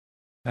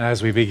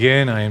As we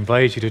begin, I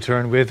invite you to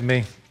turn with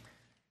me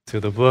to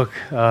the book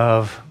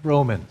of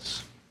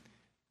Romans.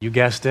 You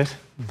guessed it,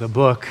 the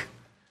book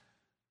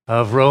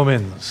of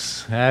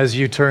Romans. As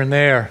you turn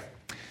there,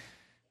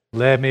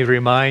 let me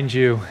remind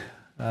you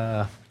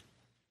of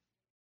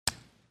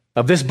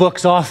this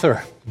book's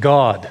author,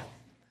 God,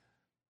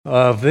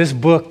 of this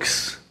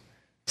book's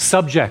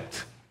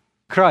subject,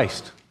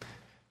 Christ,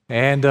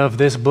 and of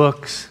this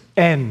book's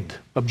end,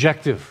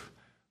 objective,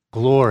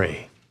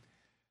 glory.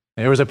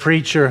 There was a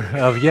preacher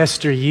of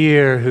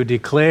yesteryear who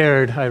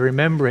declared, I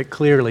remember it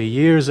clearly,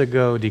 years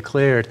ago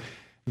declared,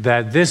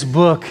 that this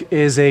book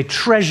is a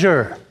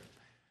treasure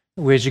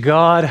which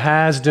God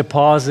has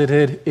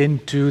deposited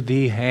into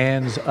the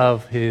hands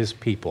of His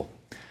people.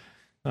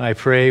 I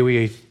pray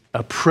we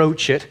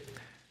approach it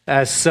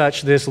as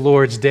such this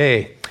Lord's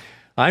Day.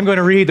 I'm going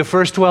to read the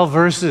first 12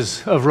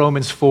 verses of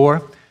Romans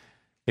 4.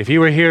 If you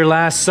were here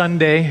last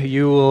Sunday,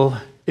 you will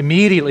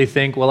immediately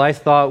think, well, I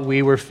thought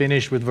we were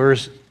finished with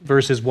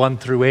verses 1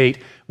 through 8.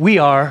 We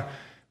are,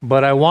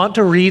 but I want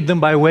to read them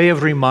by way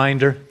of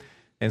reminder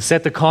and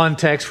set the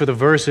context for the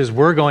verses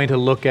we're going to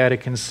look at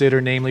and consider,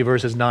 namely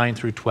verses 9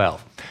 through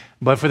 12.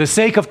 But for the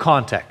sake of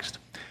context,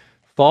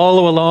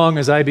 follow along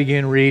as I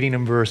begin reading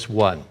in verse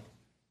 1.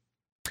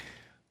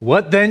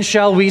 What then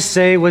shall we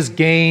say was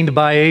gained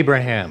by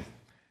Abraham,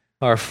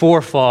 our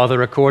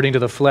forefather according to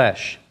the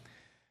flesh?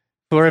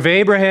 For if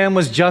Abraham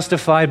was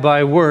justified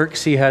by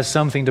works, he has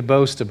something to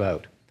boast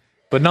about,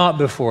 but not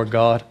before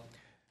God.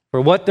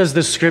 For what does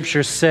the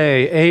Scripture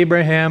say?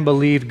 Abraham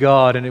believed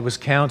God, and it was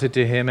counted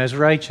to him as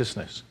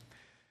righteousness.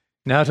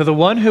 Now to the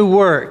one who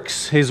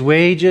works, his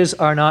wages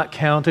are not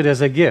counted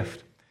as a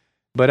gift,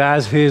 but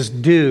as his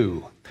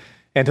due.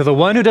 And to the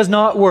one who does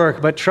not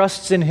work, but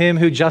trusts in him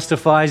who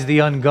justifies the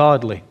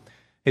ungodly,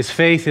 his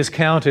faith is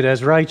counted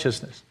as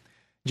righteousness.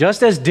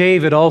 Just as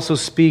David also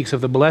speaks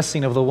of the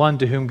blessing of the one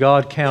to whom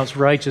God counts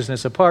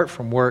righteousness apart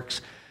from works,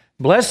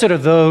 blessed are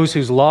those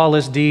whose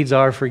lawless deeds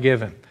are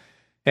forgiven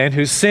and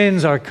whose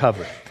sins are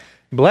covered.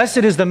 Blessed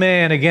is the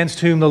man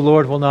against whom the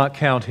Lord will not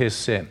count his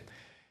sin.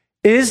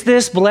 Is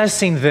this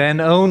blessing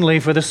then only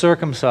for the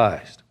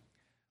circumcised,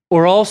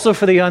 or also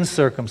for the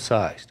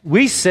uncircumcised?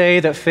 We say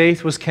that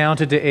faith was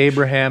counted to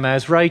Abraham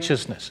as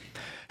righteousness.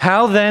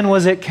 How then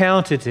was it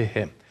counted to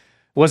him?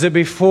 Was it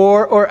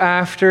before or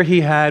after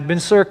he had been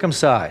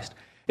circumcised?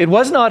 It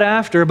was not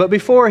after, but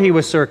before he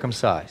was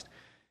circumcised.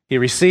 He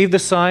received the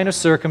sign of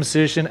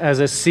circumcision as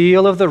a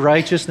seal of the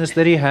righteousness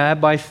that he had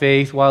by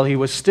faith while he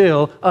was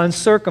still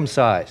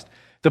uncircumcised.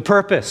 The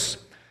purpose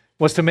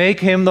was to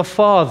make him the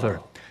father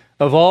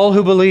of all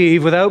who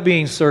believe without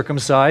being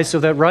circumcised,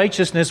 so that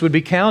righteousness would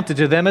be counted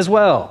to them as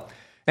well,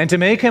 and to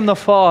make him the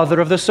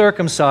father of the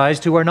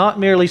circumcised who are not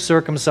merely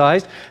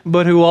circumcised,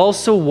 but who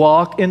also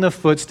walk in the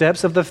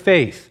footsteps of the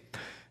faith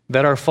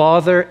that our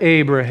father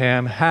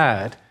Abraham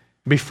had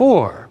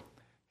before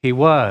he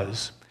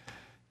was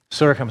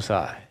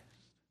circumcised.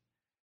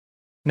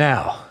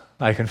 Now,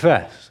 I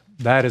confess,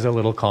 that is a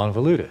little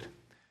convoluted,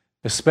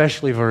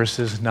 especially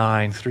verses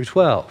 9 through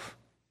 12.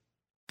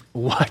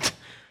 What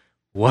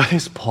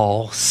is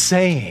Paul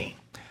saying?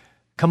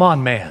 Come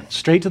on, man,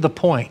 straight to the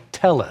point.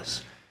 Tell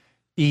us.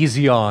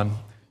 Easy on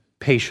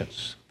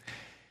patience.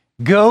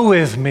 Go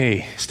with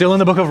me, still in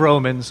the book of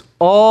Romans,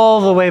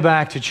 all the way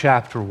back to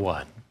chapter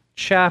 1.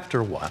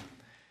 Chapter 1.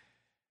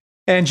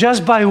 And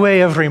just by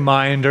way of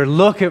reminder,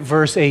 look at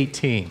verse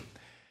 18.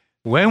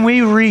 When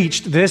we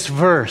reached this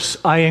verse,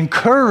 I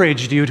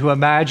encouraged you to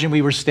imagine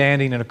we were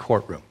standing in a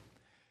courtroom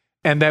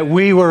and that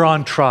we were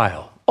on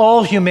trial,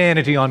 all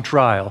humanity on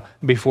trial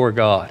before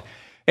God.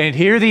 And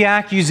here the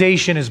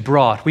accusation is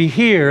brought. We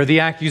hear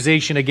the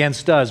accusation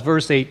against us.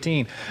 Verse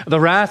 18, the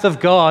wrath of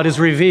God is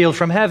revealed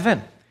from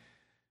heaven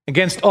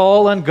against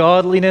all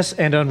ungodliness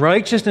and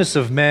unrighteousness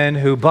of men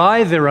who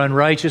by their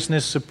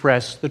unrighteousness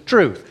suppress the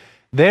truth.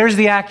 There's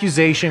the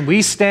accusation.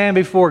 We stand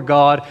before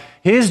God,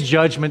 His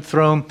judgment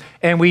throne,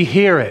 and we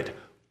hear it.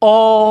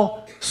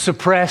 All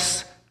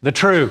suppress the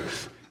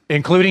truth,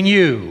 including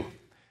you.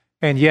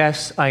 And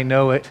yes, I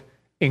know it,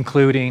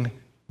 including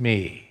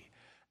me.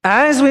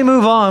 As we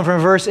move on from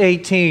verse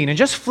 18 and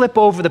just flip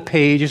over the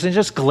pages and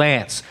just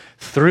glance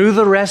through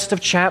the rest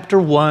of chapter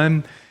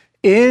 1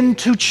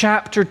 into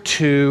chapter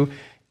 2,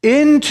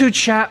 into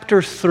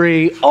chapter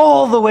 3,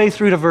 all the way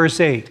through to verse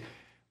 8,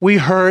 we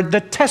heard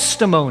the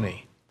testimony.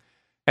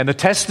 And the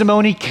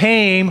testimony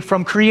came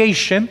from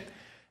creation,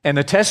 and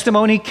the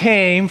testimony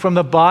came from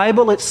the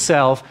Bible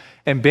itself,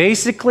 and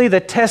basically the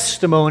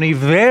testimony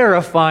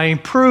verifying,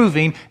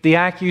 proving the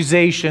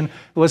accusation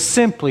was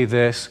simply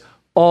this: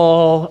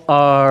 all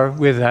are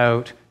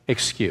without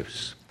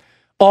excuse.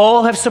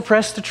 All have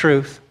suppressed the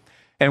truth.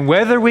 And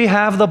whether we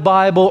have the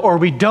Bible or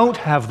we don't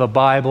have the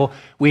Bible,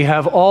 we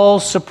have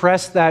all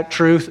suppressed that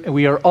truth, and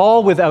we are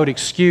all without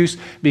excuse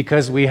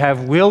because we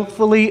have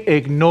willfully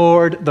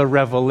ignored the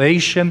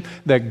revelation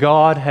that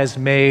God has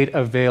made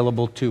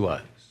available to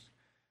us.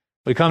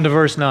 We come to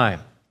verse 9.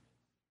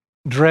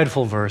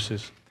 Dreadful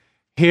verses.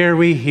 Here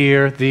we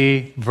hear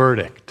the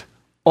verdict.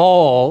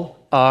 All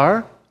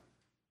are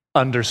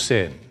under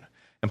sin.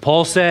 And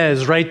Paul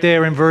says right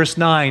there in verse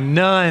 9,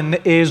 none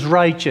is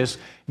righteous.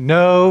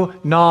 No,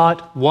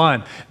 not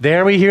one.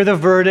 There we hear the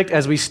verdict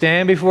as we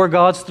stand before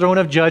God's throne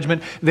of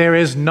judgment. There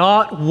is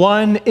not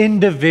one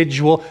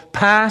individual,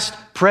 past,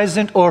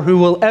 present, or who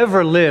will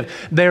ever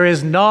live. There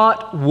is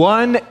not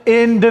one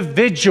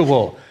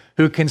individual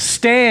who can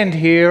stand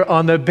here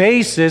on the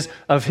basis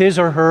of his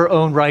or her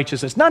own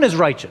righteousness. None is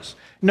righteous.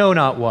 No,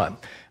 not one.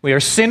 We are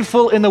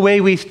sinful in the way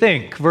we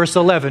think. Verse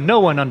 11, no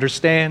one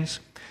understands.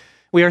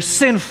 We are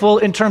sinful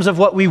in terms of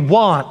what we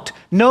want.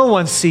 No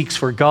one seeks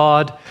for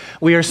God.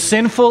 We are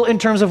sinful in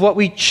terms of what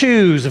we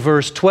choose.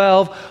 Verse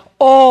 12,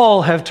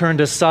 all have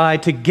turned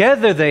aside.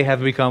 Together they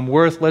have become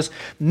worthless.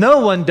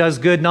 No one does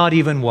good, not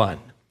even one.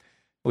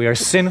 We are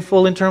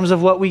sinful in terms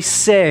of what we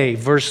say.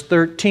 Verse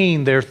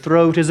 13, their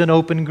throat is an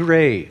open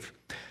grave.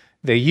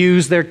 They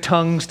use their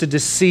tongues to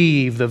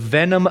deceive. The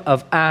venom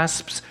of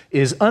asps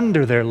is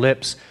under their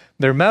lips.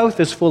 Their mouth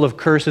is full of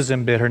curses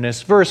and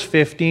bitterness. Verse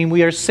 15,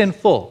 we are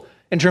sinful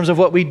in terms of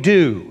what we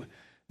do.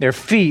 Their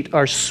feet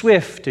are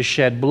swift to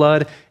shed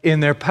blood.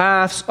 In their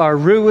paths are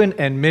ruin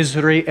and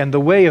misery, and the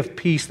way of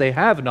peace they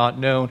have not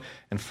known.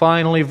 And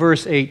finally,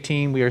 verse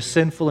 18, we are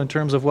sinful in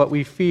terms of what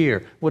we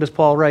fear. What does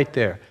Paul write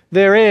there?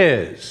 There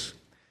is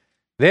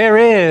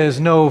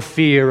no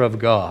fear of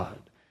God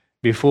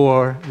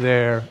before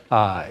their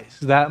eyes.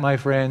 That, my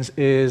friends,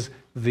 is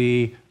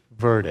the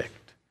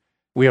verdict.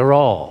 We are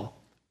all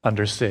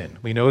under sin.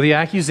 We know the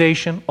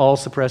accusation, all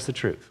suppress the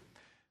truth.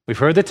 We've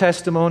heard the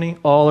testimony,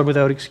 all are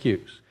without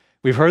excuse.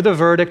 We've heard the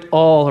verdict,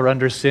 all are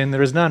under sin.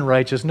 There is none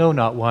righteous, no,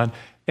 not one.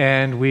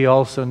 And we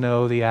also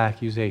know the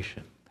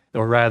accusation,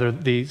 or rather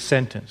the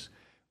sentence.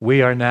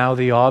 We are now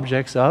the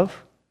objects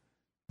of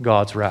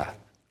God's wrath.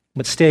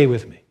 But stay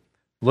with me.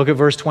 Look at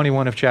verse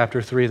 21 of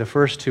chapter 3, the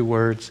first two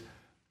words,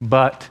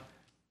 but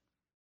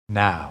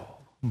now.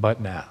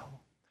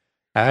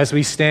 As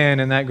we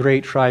stand in that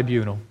great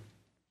tribunal,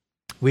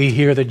 we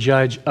hear the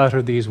judge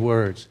utter these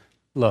words,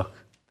 look,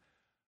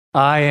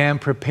 I am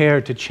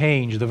prepared to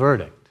change the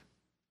verdict.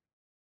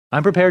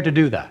 I'm prepared to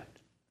do that.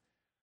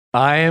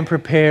 I am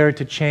prepared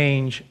to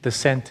change the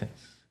sentence.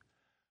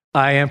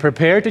 I am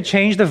prepared to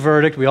change the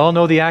verdict. We all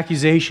know the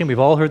accusation. We've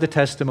all heard the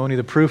testimony.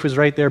 The proof is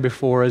right there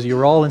before us.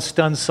 You're all in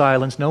stunned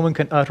silence. No one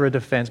can utter a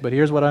defense. But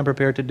here's what I'm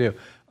prepared to do.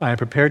 I am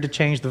prepared to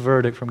change the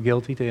verdict from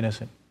guilty to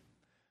innocent.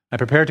 I'm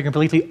prepared to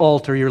completely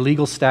alter your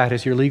legal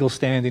status, your legal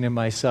standing in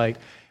my sight.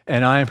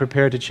 And I am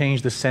prepared to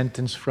change the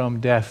sentence from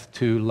death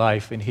to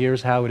life. And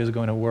here's how it is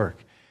going to work.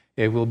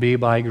 It will be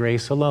by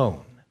grace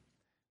alone.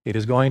 It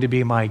is going to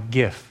be my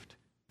gift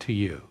to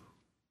you.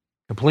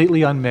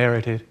 Completely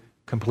unmerited,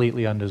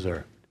 completely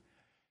undeserved.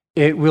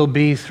 It will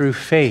be through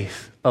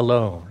faith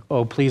alone.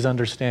 Oh, please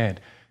understand.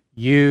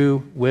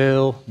 You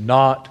will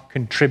not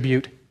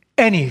contribute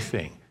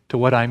anything to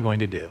what I'm going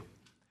to do.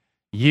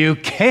 You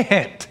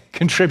can't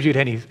contribute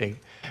anything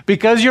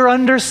because you're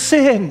under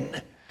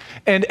sin.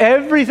 And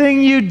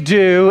everything you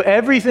do,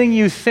 everything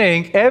you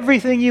think,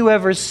 everything you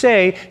ever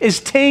say is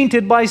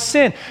tainted by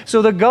sin.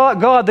 So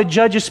God, the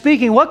judge is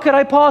speaking, what could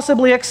I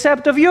possibly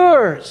accept of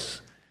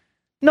yours?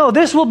 No,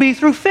 this will be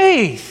through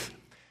faith.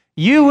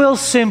 You will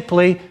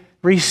simply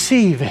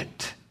receive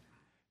it.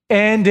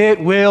 And it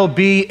will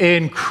be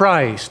in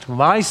Christ,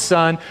 my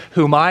Son,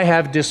 whom I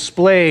have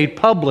displayed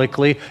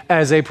publicly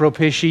as a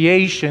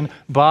propitiation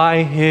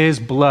by his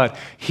blood.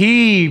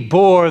 He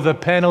bore the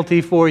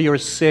penalty for your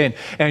sin,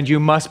 and you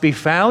must be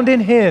found in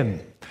him.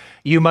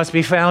 You must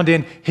be found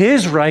in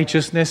his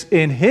righteousness,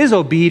 in his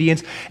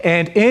obedience,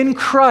 and in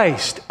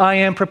Christ I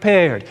am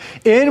prepared.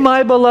 In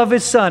my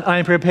beloved Son, I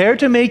am prepared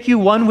to make you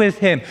one with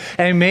him,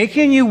 and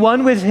making you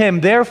one with him,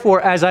 therefore,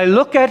 as I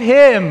look at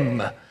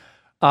him,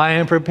 I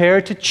am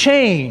prepared to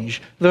change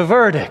the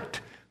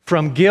verdict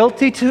from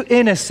guilty to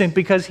innocent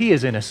because he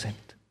is innocent.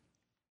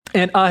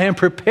 And I am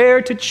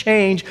prepared to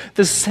change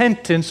the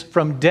sentence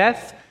from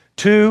death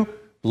to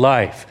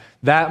life.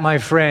 That, my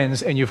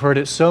friends, and you've heard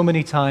it so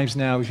many times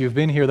now, if you've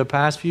been here the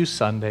past few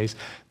Sundays,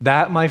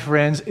 that, my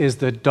friends, is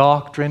the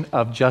doctrine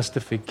of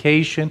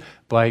justification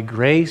by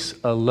grace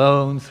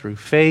alone, through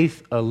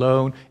faith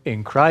alone,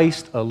 in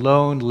Christ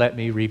alone. Let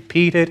me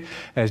repeat it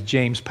as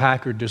James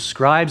Packer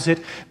describes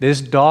it. This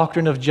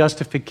doctrine of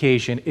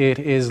justification, it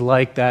is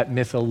like that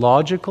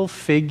mythological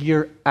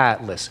figure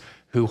Atlas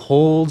who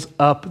holds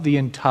up the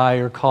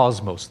entire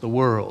cosmos, the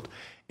world.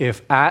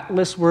 If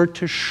Atlas were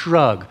to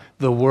shrug,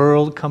 the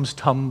world comes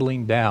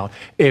tumbling down.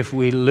 If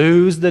we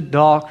lose the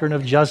doctrine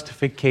of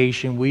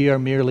justification, we are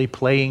merely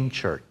playing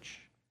church.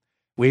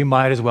 We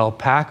might as well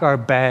pack our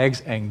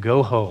bags and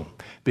go home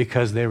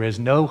because there is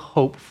no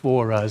hope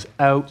for us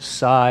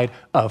outside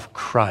of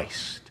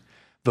Christ,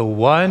 the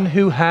one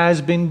who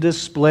has been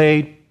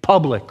displayed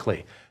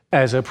publicly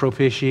as a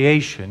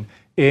propitiation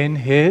in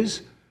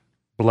his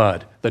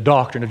blood, the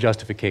doctrine of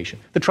justification.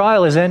 The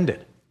trial is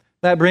ended.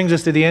 That brings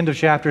us to the end of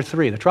chapter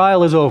 3. The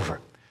trial is over.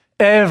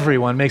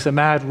 Everyone makes a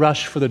mad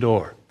rush for the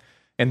door.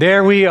 And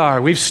there we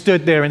are. We've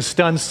stood there in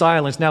stunned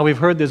silence. Now we've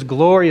heard this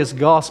glorious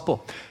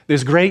gospel,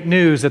 this great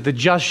news that the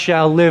just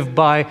shall live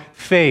by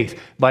faith,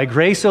 by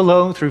grace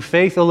alone, through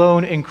faith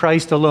alone, in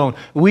Christ alone.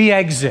 We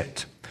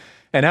exit.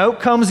 And out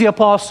comes the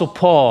Apostle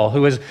Paul,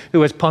 who has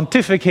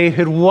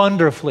pontificated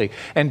wonderfully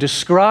and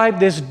described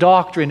this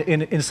doctrine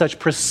in such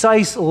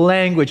precise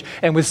language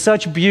and with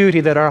such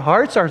beauty that our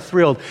hearts are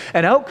thrilled.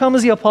 And out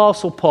comes the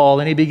Apostle Paul,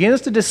 and he begins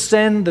to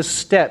descend the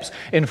steps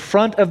in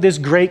front of this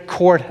great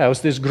courthouse,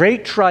 this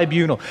great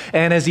tribunal.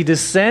 And as he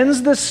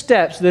descends the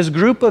steps, this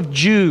group of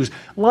Jews,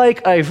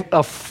 like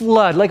a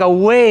flood, like a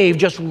wave,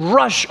 just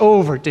rush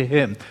over to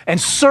him and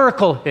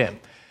circle him.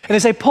 And they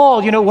say,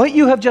 Paul, you know, what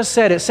you have just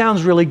said, it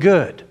sounds really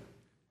good.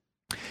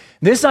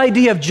 This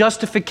idea of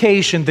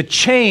justification, the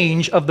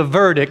change of the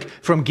verdict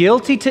from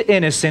guilty to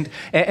innocent,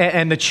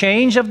 and the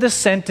change of the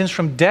sentence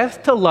from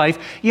death to life,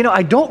 you know,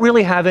 I don't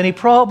really have any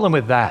problem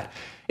with that.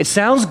 It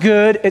sounds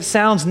good. It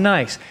sounds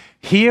nice.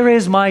 Here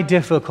is my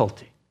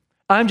difficulty.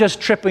 I'm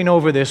just tripping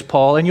over this,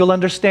 Paul, and you'll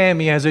understand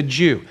me as a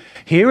Jew.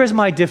 Here is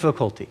my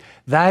difficulty.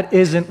 That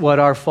isn't what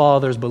our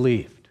fathers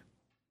believed.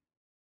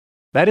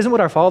 That isn't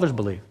what our fathers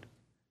believed.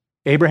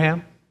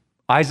 Abraham,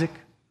 Isaac,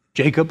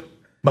 Jacob,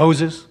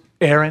 Moses,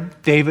 Aaron,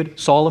 David,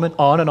 Solomon,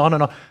 on and on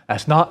and on.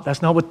 That's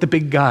not what the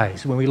big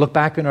guys, when we look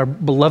back in our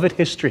beloved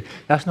history,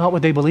 that's not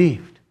what they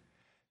believed.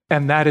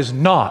 And that is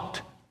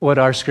not what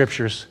our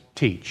scriptures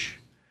teach.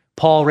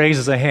 Paul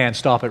raises a hand,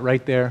 stop it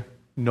right there,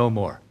 no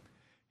more.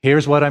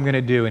 Here's what I'm going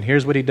to do, and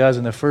here's what he does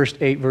in the first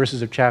 8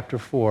 verses of chapter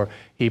 4.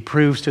 He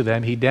proves to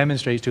them, he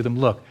demonstrates to them,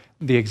 look,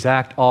 the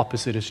exact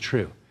opposite is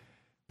true.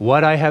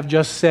 What I have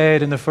just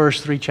said in the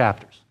first 3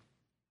 chapters,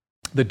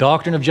 the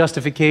doctrine of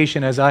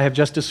justification, as I have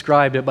just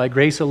described it, by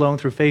grace alone,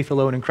 through faith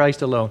alone, in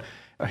Christ alone.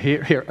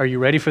 Here, are you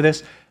ready for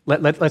this?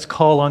 Let's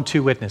call on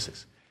 2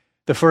 witnesses.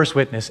 The first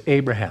witness,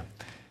 Abraham.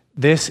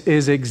 This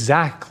is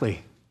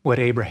exactly what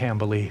Abraham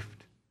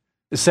believed.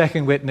 The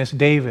second witness,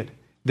 David.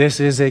 This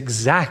is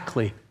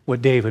exactly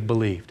what David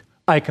believed.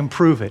 I can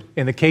prove it.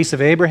 In the case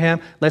of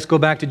Abraham, let's go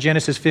back to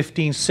Genesis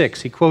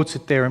 15:6. He quotes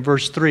it there in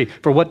verse 3.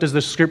 For what does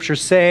the scripture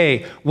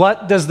say?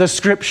 What does the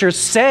scripture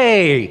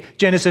say?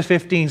 Genesis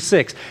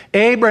 15:6.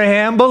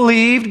 Abraham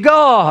believed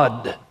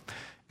God,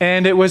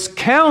 and it was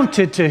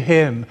counted to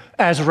him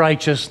as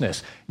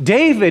righteousness.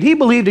 David, he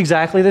believed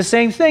exactly the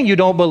same thing. You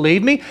don't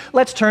believe me?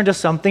 Let's turn to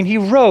something he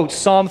wrote.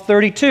 Psalm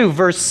 32,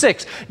 verse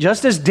 6.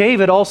 Just as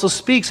David also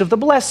speaks of the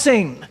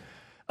blessing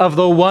of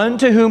the one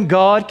to whom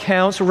God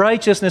counts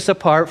righteousness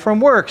apart from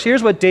works.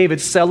 Here's what David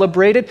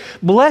celebrated.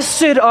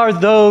 Blessed are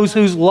those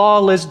whose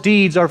lawless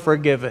deeds are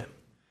forgiven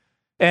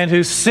and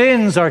whose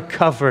sins are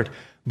covered.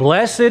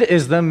 Blessed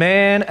is the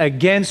man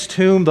against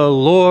whom the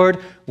Lord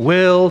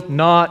will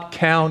not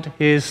count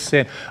his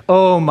sin.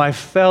 Oh, my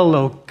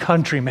fellow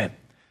countrymen,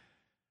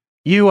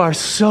 you are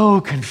so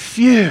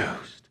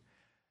confused.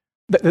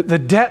 The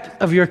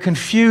depth of your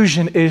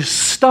confusion is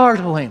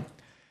startling.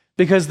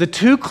 Because the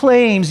 2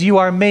 claims you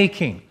are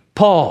making,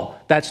 Paul,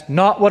 that's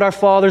not what our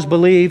fathers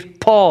believed.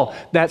 Paul,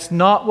 that's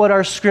not what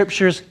our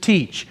scriptures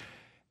teach.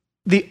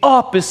 The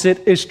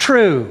opposite is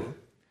true.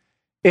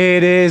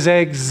 It is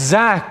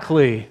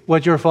exactly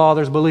what your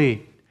fathers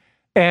believed.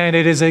 And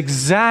it is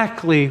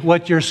exactly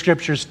what your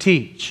scriptures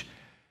teach.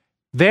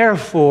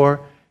 Therefore,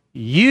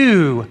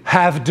 you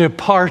have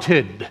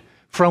departed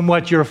from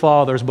what your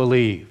fathers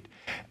believed.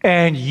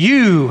 And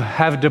you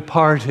have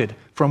departed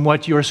from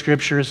what your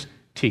scriptures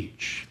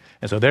teach.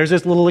 And so there's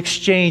this little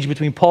exchange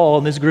between Paul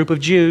and this group of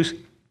Jews.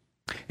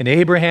 And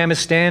Abraham is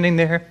standing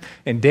there,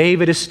 and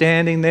David is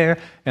standing there,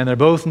 and they're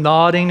both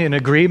nodding in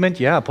agreement.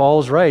 Yeah,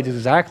 Paul's right. It's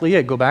exactly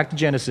it. Go back to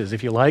Genesis,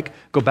 if you like.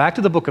 Go back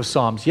to the book of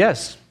Psalms.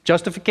 Yes,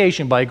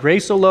 justification by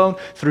grace alone,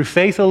 through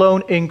faith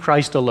alone, in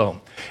Christ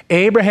alone.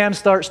 Abraham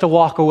starts to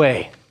walk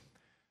away.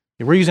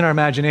 We're using our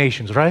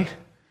imaginations, right?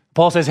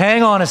 Paul says,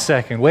 hang on a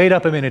second. Wait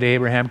up a minute,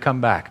 Abraham. Come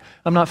back.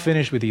 I'm not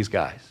finished with these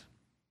guys.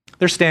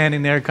 They're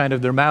standing there, kind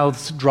of their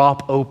mouths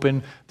drop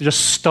open, they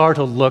just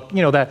startled look,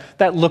 you know,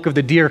 that look of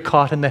the deer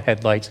caught in the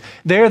headlights.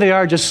 There they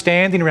are, just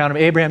standing around him.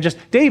 Abraham just,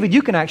 David,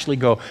 you can actually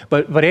go.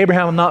 But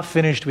Abraham, I'm not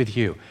finished with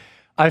you.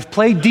 I've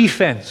played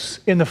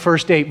defense in the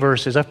first 8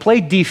 verses. I've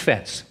played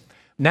defense.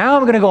 Now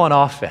I'm going to go on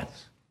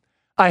offense.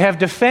 I have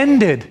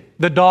defended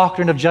the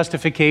doctrine of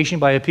justification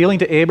by appealing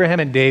to Abraham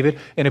and David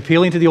and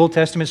appealing to the Old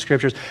Testament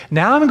scriptures.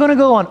 Now I'm going to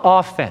go on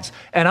offense,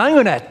 and I'm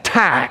going to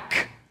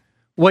attack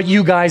what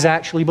you guys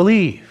actually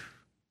believe.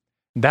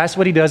 That's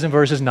what he does in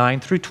verses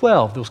 9 through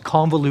 12, those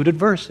convoluted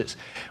verses.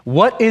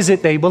 What is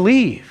it they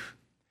believe?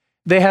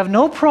 They have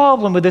no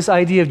problem with this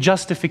idea of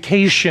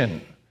justification,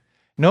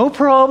 no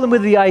problem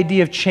with the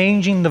idea of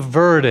changing the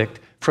verdict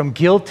from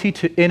guilty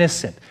to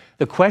innocent.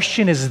 The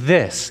question is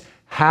this: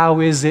 how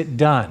is it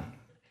done?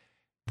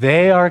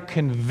 They are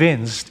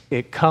convinced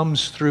it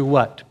comes through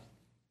what?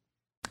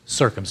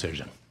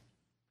 Circumcision.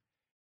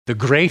 The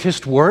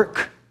greatest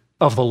work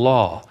of the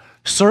law.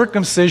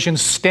 Circumcision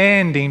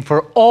standing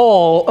for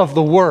all of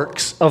the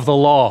works of the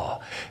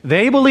law.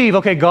 They believe,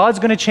 okay, God's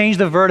going to change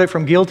the verdict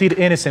from guilty to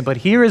innocent, but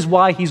here is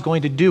why he's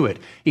going to do it.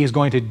 He is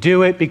going to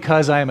do it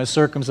because I am a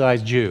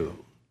circumcised Jew.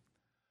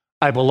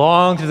 I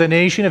belong to the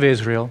nation of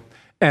Israel,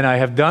 and I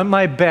have done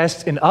my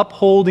best in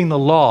upholding the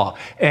law.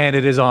 And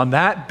it is on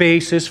that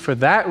basis, for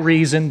that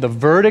reason, the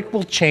verdict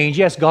will change.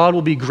 Yes, God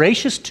will be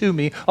gracious to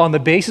me on the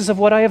basis of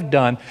what I have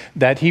done,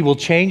 that he will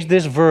change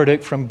this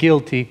verdict from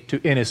guilty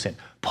to innocent.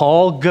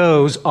 Paul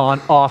goes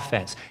on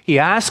offense. He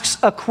asks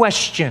a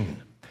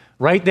question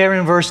right there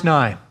in verse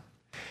 9.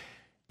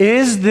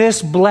 Is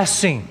this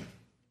blessing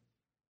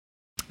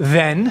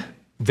then,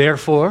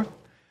 therefore,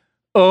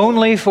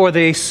 only for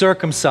the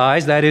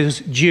circumcised, that is,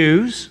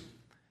 Jews,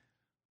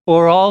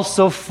 or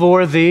also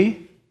for the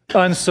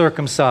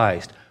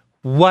uncircumcised?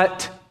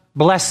 What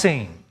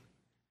blessing?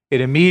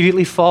 It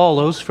immediately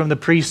follows from the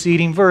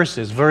preceding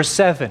verses. Verse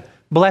 7,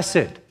 blessed.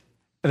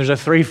 And there's a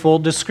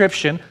threefold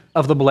description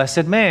of the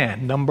blessed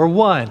man. Number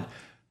 1,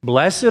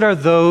 blessed are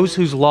those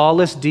whose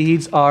lawless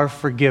deeds are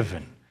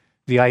forgiven.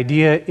 The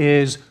idea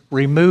is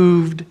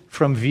removed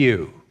from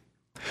view.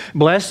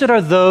 Blessed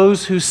are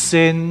those whose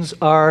sins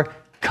are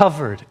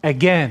covered.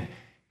 Again,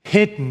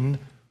 hidden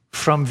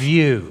from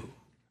view.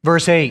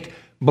 Verse 8,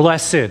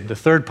 blessed, the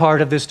third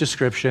part of this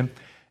description,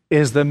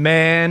 is the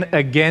man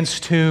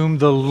against whom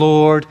the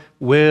Lord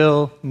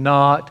will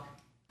not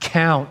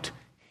count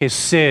his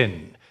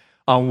sin.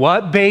 On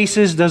what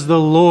basis does the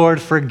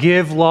Lord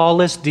forgive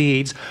lawless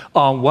deeds?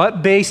 On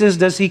what basis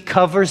does he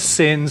cover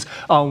sins?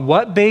 On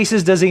what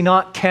basis does he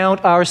not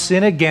count our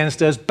sin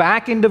against us?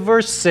 Back into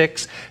verse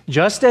 6,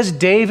 just as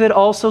David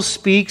also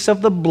speaks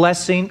of the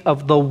blessing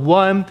of the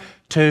one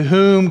to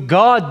whom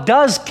God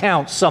does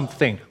count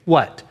something.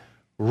 What?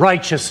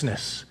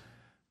 Righteousness.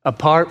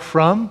 Apart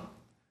from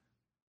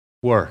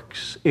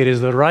works. It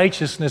is the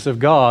righteousness of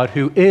God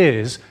who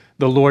is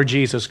the Lord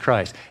Jesus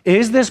Christ.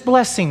 Is this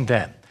blessing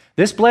then?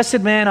 This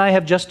blessed man I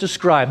have just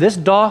described, this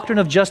doctrine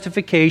of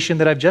justification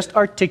that I've just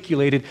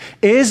articulated,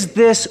 is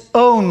this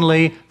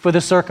only for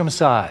the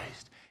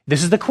circumcised?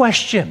 This is the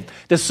question.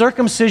 Does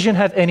circumcision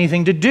have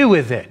anything to do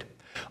with it?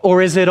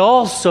 Or is it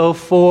also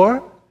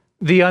for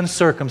the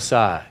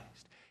uncircumcised?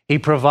 He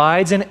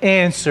provides an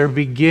answer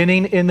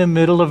beginning in the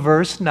middle of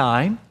verse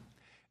 9,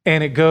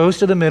 and it goes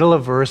to the middle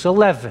of verse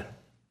 11.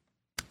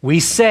 We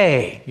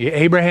say,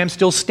 Abraham's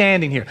still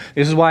standing here.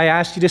 This is why I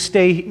asked you to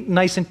stay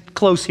nice and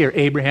close here,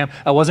 Abraham.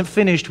 I wasn't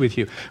finished with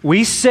you.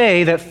 We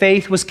say that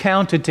faith was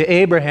counted to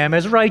Abraham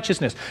as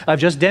righteousness.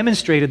 I've just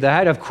demonstrated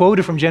that. I've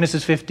quoted from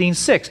Genesis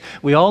 15:6.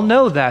 We all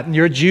know that. And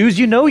you're Jews,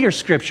 you know your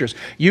scriptures.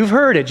 You've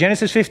heard it.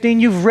 Genesis 15,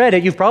 you've read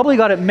it. You've probably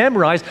got it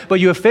memorized, but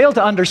you have failed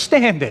to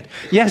understand it.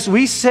 Yes,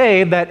 we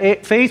say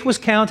that faith was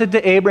counted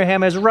to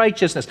Abraham as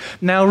righteousness.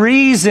 Now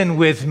reason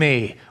with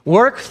me.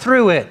 Work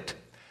through it.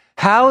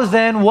 How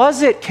then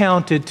was it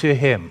counted to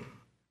him?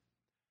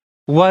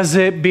 Was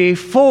it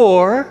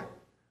before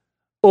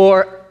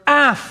or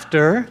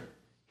after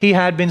he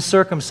had been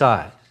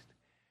circumcised?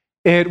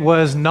 It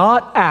was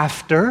not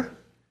after,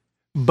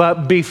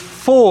 but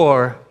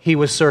before he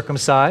was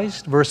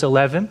circumcised. Verse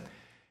 11,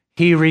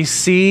 he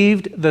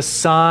received the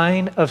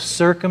sign of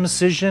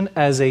circumcision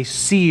as a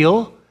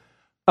seal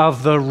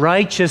of the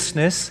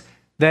righteousness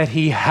that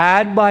he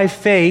had by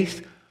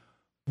faith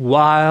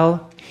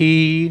while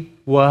he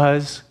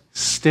was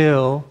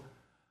still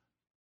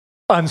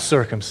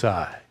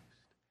uncircumcised.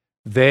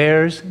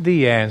 There's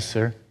the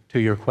answer to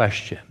your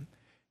question.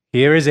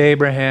 Here is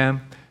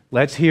Abraham.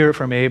 Let's hear it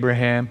from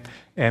Abraham.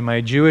 And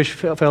my Jewish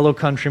fellow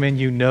countrymen,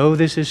 you know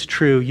this is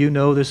true. You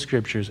know the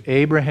scriptures.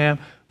 Abraham,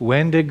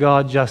 when did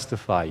God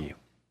justify you?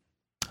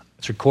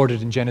 It's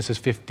recorded in Genesis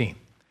 15.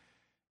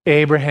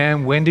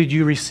 Abraham, when did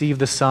you receive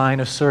the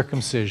sign of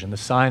circumcision, the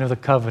sign of the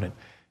covenant?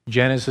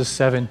 Genesis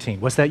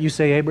 17. What's that you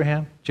say,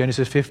 Abraham?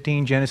 Genesis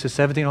 15, Genesis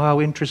 17. Oh, how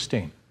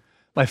interesting.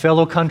 My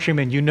fellow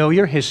countrymen, you know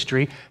your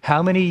history.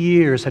 How many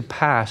years had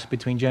passed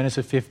between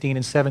Genesis 15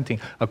 and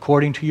 17,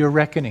 according to your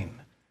reckoning?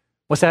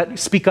 What's that?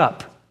 Speak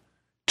up.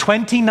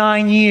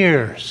 29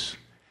 years.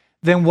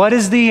 Then what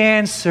is the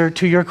answer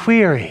to your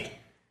query?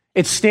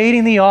 It's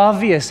stating the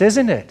obvious,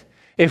 isn't it?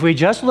 If we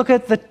just look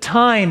at the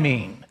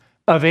timing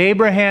of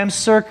Abraham's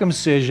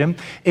circumcision,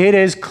 it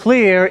is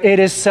clear, it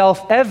is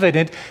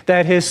self-evident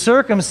that his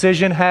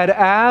circumcision had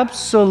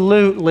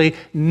absolutely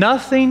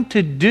nothing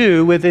to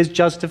do with his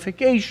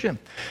justification.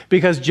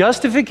 Because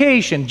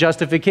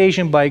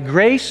justification by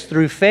grace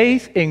through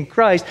faith in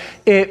Christ,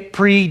 it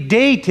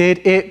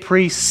preceded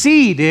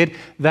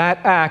that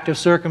act of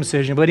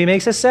circumcision. But he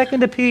makes a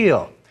second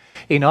appeal.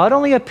 He not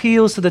only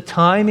appeals to the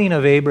timing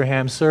of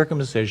Abraham's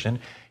circumcision,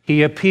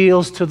 he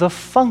appeals to the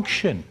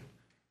function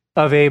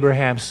of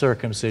Abraham's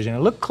circumcision.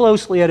 And look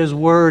closely at his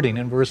wording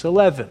in verse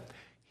 11.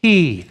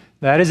 He,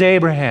 that is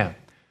Abraham,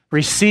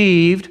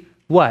 received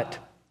what?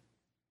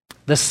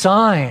 The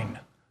sign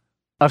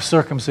of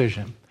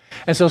circumcision.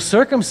 And so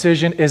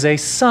circumcision is a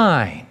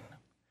sign.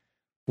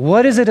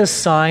 What is it a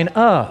sign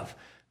of?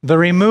 The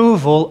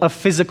removal of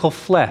physical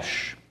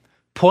flesh.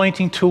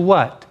 Pointing to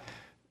what?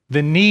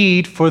 The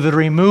need for the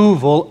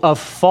removal of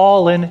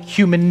fallen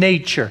human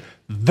nature,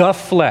 the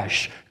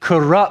flesh.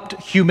 corrupt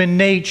human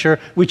nature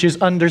which is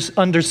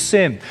under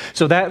sin.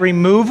 So that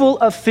removal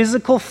of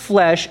physical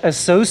flesh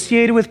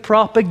associated with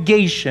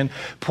propagation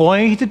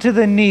pointed to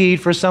the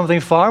need for something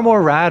far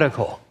more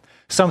radical,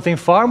 something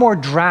far more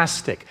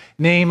drastic,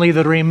 namely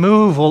the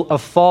removal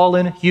of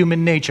fallen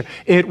human nature.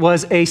 It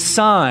was a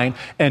sign,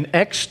 an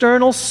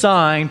external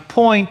sign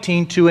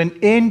pointing to an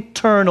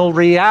internal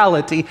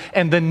reality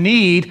and the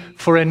need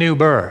for a new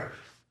birth.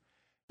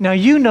 Now,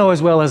 you know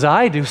as well as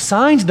I do,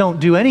 signs don't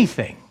do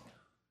anything.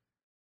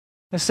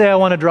 Let's say I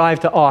want to drive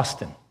to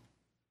Austin,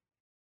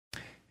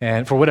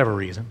 and for whatever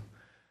reason,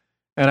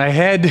 and I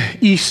head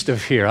east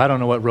of here. I don't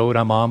know what road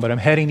I'm on, but I'm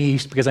heading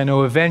east because I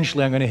know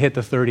eventually I'm going to hit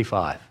the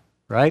 35,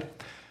 right?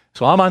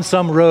 So I'm on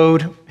some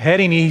road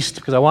heading east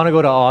because I want to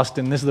go to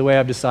Austin. This is the way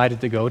I've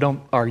decided to go.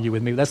 Don't argue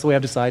with me. That's the way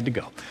I've decided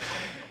to go.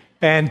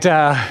 And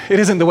it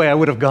isn't the way I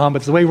would have gone, but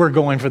it's the way we're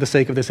going for the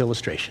sake of this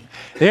illustration.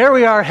 There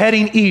we are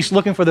heading east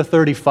looking for the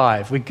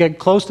 35. We get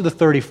close to the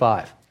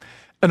 35.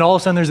 And all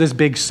of a sudden there's this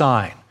big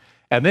sign.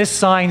 And this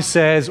sign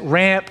says,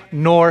 Ramp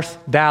North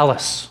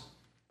Dallas.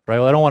 Right?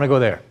 Well, I don't want to go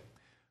there.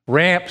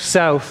 Ramp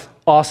South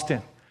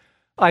Austin.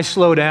 I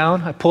slow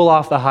down. I pull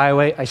off the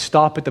highway. I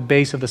stop at the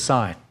base of the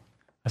sign.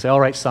 I say,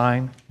 all right,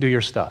 sign, do your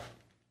stuff.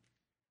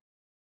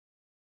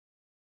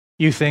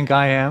 You think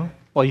I am?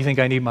 Well, you think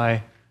I need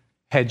my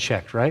head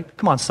checked, right?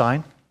 Come on,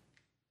 sign.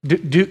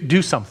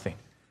 Do something.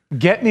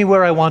 Get me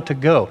where I want to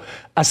go.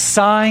 A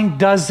sign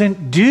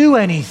doesn't do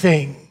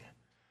anything.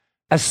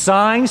 A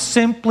sign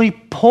simply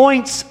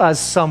points us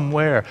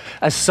somewhere.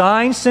 A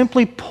sign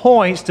simply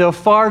points to a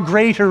far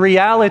greater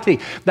reality.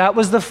 That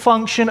was the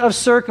function of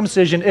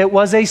circumcision. It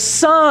was a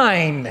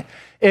sign.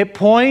 It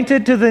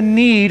pointed to the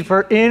need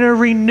for inner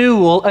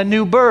renewal, a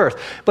new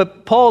birth.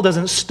 But Paul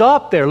doesn't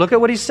stop there. Look at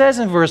what he says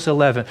in verse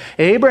 11.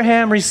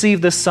 Abraham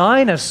received the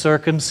sign of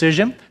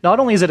circumcision. Not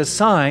only is it a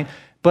sign,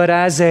 but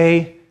as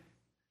a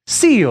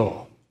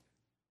seal.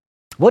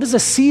 What does a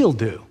seal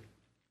do?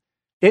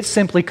 It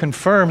simply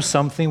confirms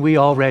something we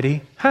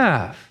already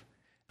have.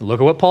 Look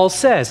at what Paul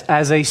says.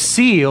 As a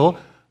seal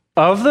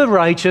of the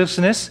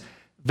righteousness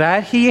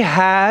that he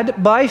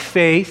had by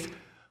faith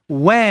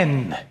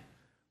when?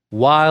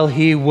 While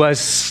he was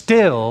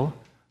still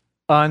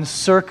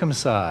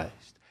uncircumcised.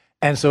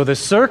 And so the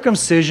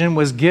circumcision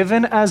was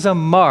given as a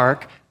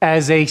mark,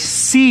 as a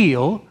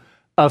seal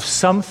of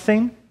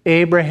something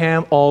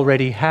Abraham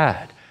already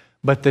had.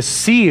 But the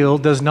seal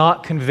does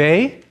not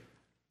convey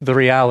the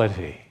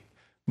reality.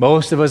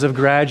 Most of us have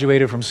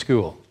graduated from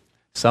school.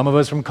 Some of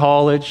us from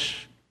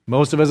college.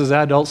 Most of us as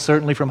adults,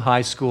 certainly from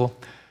high school.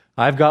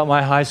 I've got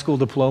my high school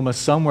diploma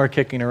somewhere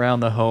kicking around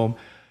the home.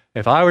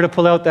 If I were to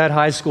pull out that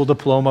high school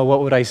diploma,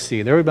 what would I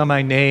see? There would be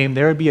my name,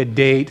 there would be a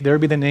date, there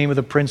would be the name of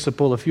the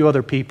principal, a few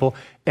other people,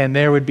 and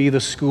there would be the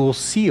school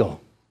seal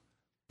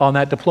on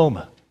that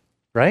diploma,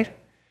 right?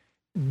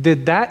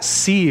 Did that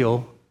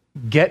seal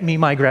get me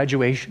my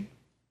graduation?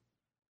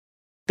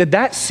 Did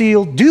that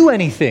seal do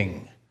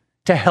anything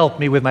to help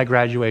me with my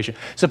graduation?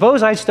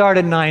 Suppose I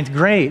started ninth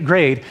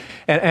grade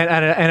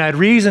and I'd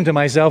reason to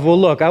myself, well,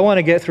 look, I want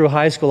to get through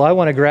high school, I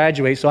want to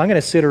graduate, so I'm going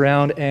to sit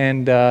around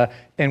and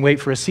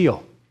wait for a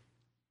seal.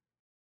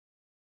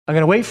 I'm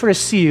going to wait for a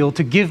seal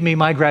to give me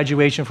my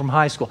graduation from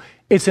high school.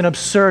 It's an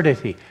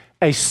absurdity.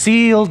 A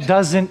seal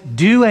doesn't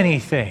do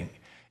anything.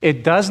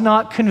 It does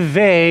not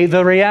convey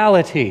the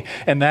reality.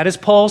 And that is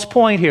Paul's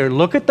point here.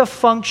 Look at the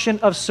function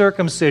of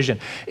circumcision.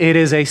 It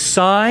is a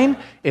sign.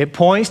 It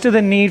points to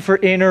the need for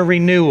inner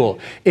renewal.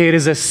 It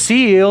is a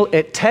seal.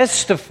 It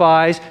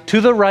testifies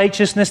to the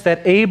righteousness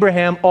that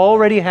Abraham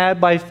already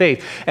had by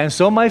faith. And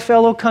so, my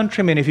fellow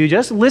countrymen, if you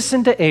just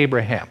listen to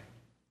Abraham,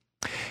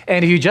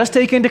 and if you just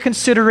take into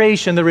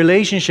consideration the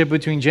relationship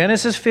between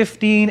Genesis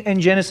 15 and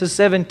Genesis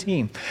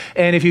 17,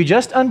 and if you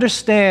just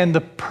understand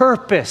the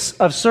purpose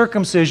of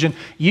circumcision,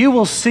 you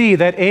will see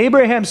that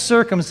Abraham's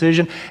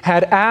circumcision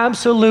had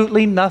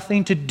absolutely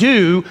nothing to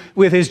do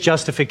with his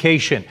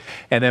justification.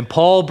 And then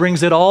Paul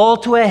brings it all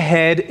to a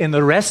head in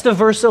the rest of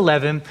verse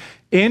 11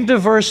 into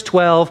verse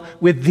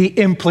 12 with the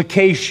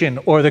implication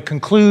or the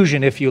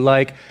conclusion, if you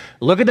like.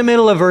 Look at the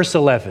middle of verse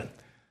 11.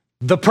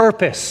 The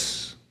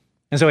purpose.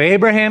 And so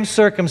Abraham's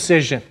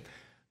circumcision,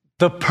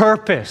 the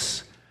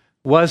purpose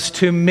was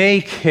to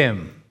make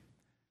him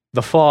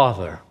the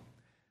father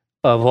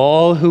of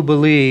all who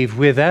believe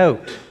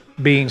without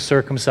being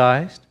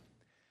circumcised,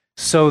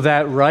 so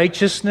that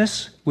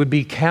righteousness would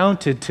be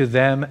counted to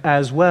them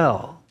as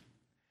well.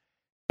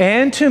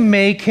 And to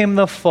make him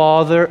the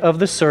father of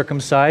the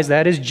circumcised,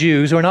 that is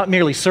Jews who are not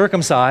merely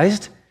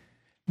circumcised,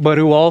 but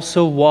who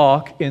also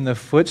walk in the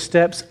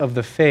footsteps of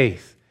the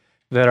faith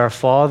that our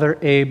father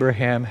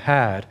Abraham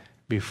had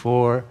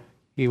before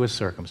he was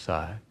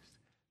circumcised.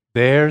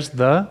 There's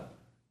the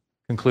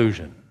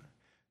conclusion.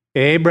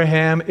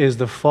 Abraham is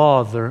the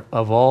father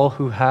of all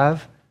who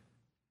have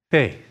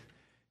faith.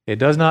 It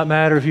does not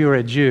matter if you are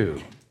a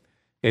Jew.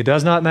 It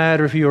does not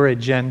matter if you are a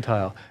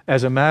Gentile.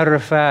 As a matter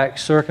of fact,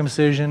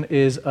 circumcision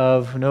is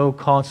of no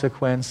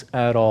consequence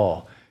at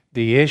all.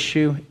 The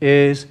issue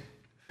is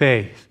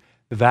faith.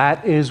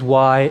 That is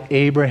why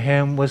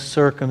Abraham was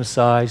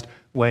circumcised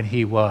when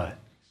he was.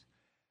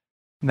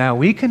 Now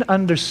we can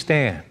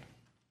understand,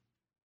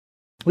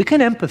 we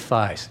can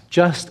empathize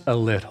just a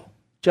little,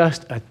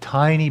 just a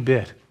tiny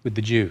bit with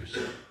the Jews,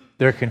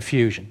 their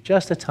confusion,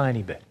 just a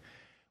tiny bit.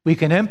 We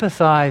can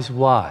empathize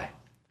why?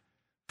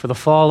 For the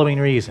following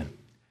reason.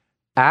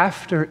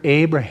 After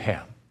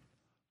Abraham,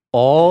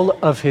 all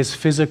of his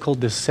physical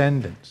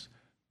descendants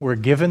were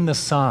given the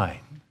sign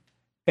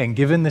and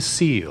given the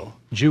seal,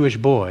 Jewish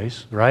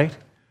boys, right,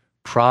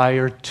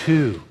 prior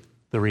to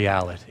the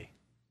reality.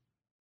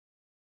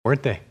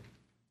 Weren't they?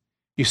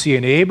 You see,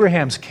 in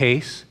Abraham's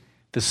case,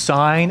 the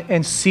sign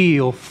and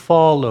seal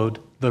followed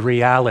the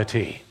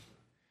reality.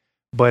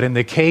 But in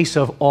the case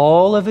of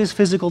all of his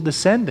physical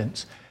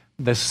descendants,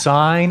 the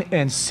sign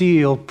and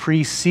seal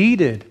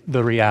preceded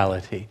the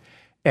reality.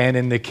 And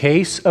in the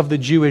case of the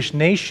Jewish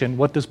nation,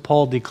 what does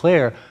Paul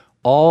declare?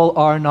 All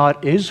are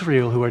not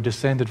Israel who are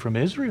descended from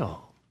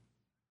Israel.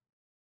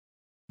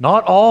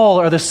 Not all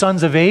are the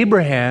sons of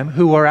Abraham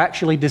who are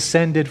actually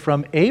descended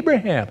from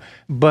Abraham,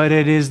 but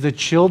it is the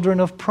children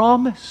of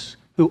promise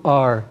who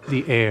are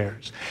the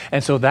heirs.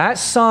 And so that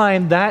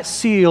sign, that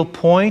seal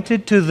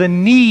pointed to the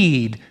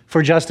need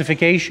for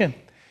justification.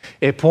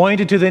 It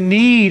pointed to the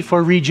need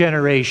for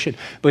regeneration.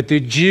 But the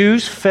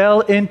Jews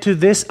fell into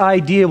this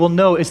idea, well,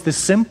 no, it's the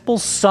simple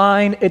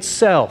sign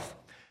itself.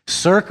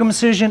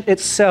 Circumcision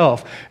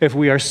itself. If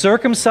we are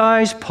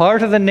circumcised,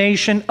 part of the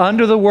nation,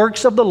 under the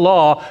works of the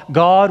law,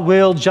 God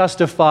will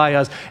justify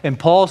us. And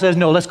Paul says,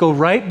 no, let's go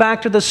right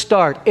back to the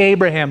start.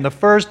 Abraham, the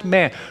first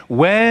man.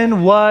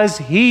 When was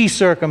he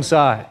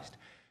circumcised?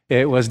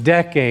 It was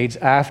decades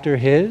after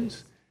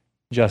his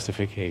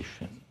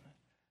justification.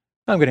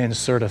 I'm going to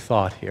insert a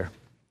thought here.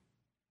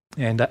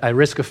 And I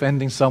risk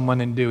offending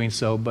someone in doing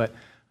so, but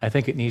I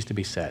think it needs to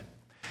be said.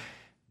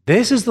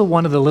 This is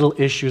one of the little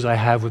issues I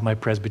have with my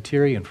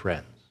Presbyterian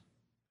friends.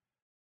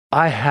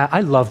 I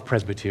love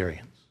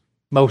Presbyterians,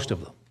 most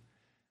of them.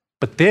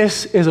 But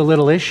this is a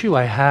little issue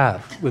I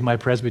have with my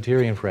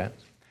Presbyterian friends,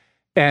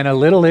 and a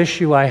little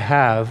issue I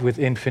have with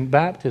infant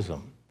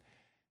baptism.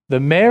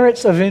 The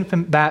merits of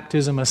infant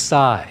baptism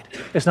aside,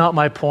 it's not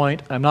my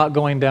point. I'm not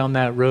going down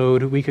that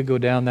road. We could go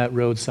down that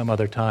road some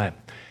other time.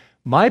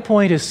 My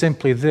point is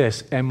simply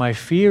this, and my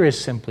fear is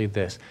simply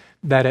this,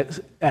 that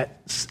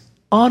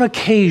on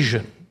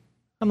occasion,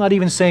 I'm not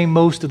even saying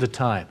most of the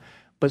time,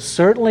 but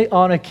certainly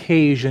on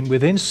occasion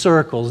within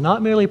circles,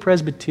 not merely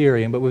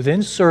Presbyterian, but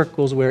within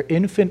circles where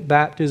infant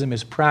baptism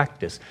is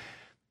practiced,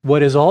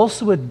 what is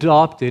also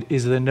adopted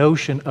is the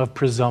notion of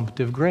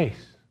presumptive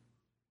grace.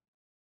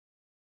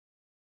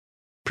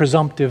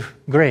 Presumptive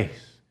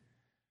grace.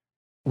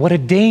 What a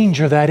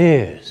danger that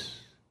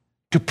is,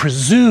 to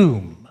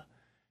presume,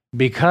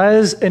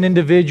 because an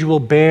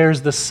individual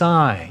bears the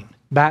sign,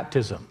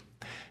 baptism,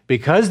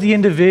 because the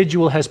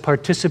individual has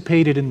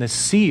participated in the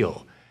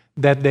seal,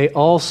 that they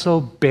also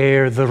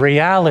bear the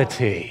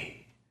reality,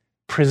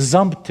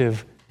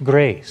 presumptive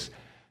grace.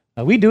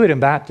 Now, we do it in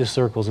Baptist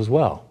circles as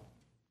well.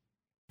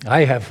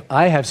 I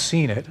have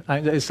seen it.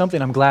 It's something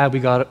I'm glad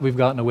we've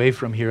gotten away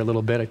from here a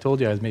little bit. I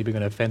told you I was maybe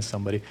going to offend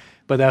somebody.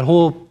 But that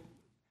whole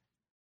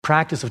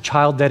practice of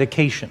child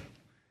dedication,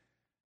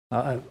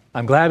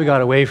 I'm glad we got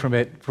away from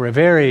it for a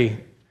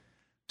very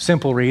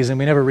simple reason.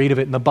 We never read of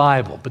it in the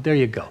Bible, but there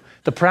you go.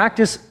 The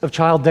practice of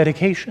child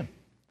dedication,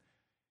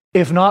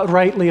 if not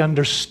rightly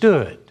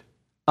understood,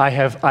 I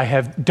have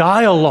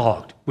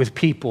dialogued with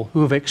people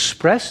who have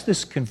expressed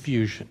this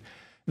confusion,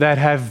 that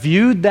have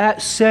viewed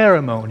that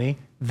ceremony,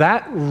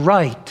 that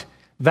rite,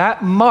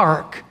 that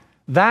mark,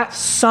 that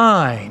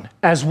sign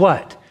as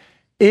what?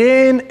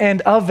 In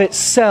and of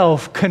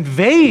itself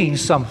conveying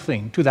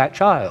something to that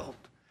child.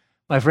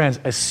 My friends,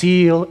 a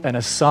seal and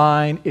a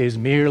sign is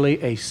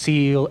merely a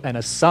seal and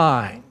a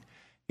sign.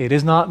 It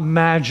is not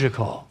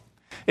magical.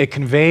 It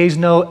conveys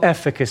no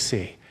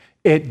efficacy.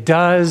 It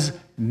does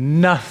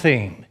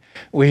nothing.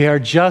 We are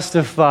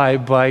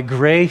justified by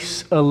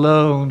grace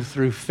alone,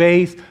 through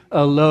faith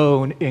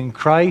alone, in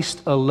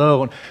Christ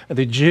alone.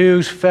 The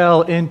Jews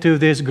fell into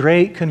this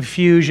great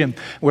confusion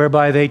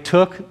whereby they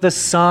took the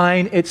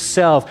sign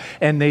itself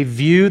and they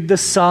viewed the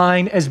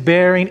sign as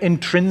bearing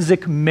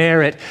intrinsic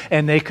merit,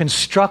 and they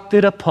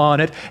constructed upon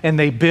it and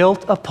they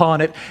built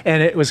upon it,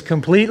 and it was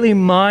completely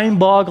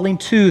mind-boggling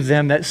to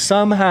them that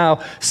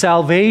somehow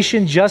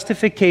salvation,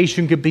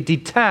 justification could be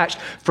detached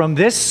from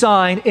this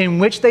sign in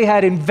which they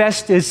had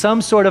invested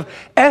some sort of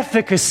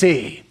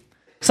efficacy,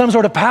 some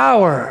sort of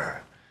power.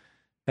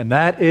 And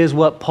that is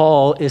what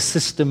Paul is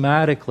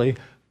systematically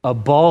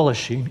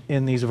abolishing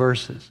in these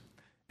verses.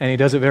 And he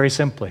does it very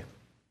simply.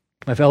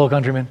 My fellow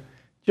countrymen,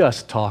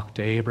 just talk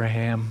to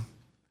Abraham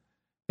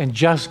and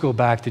just go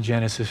back to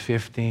Genesis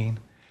 15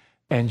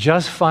 and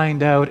just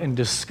find out and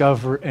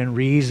discover and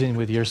reason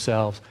with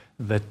yourselves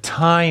the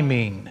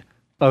timing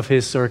of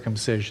his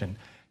circumcision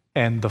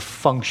and the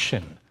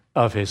function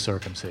of his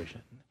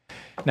circumcision.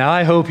 Now,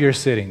 I hope you're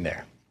sitting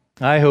there.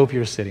 I hope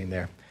you're sitting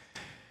there,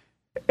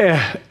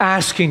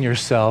 asking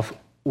yourself,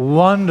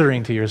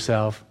 wondering to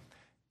yourself,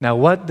 now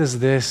what does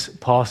this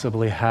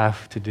possibly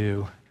have to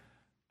do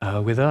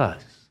with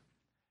us?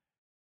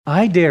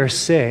 I dare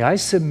say, I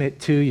submit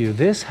to you,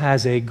 this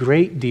has a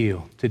great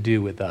deal to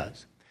do with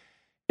us.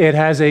 It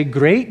has a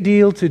great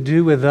deal to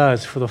do with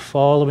us for the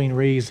following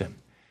reason.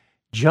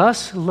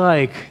 Just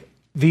like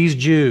these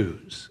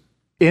Jews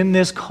in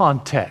this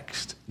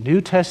context,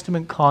 New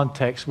Testament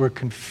context, were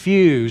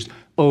confused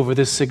over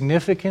the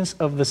significance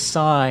of the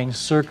sign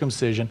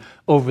circumcision,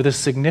 over the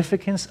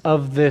significance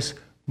of this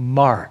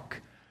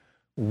mark,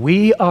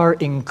 we are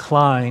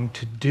inclined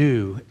to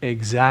do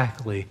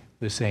exactly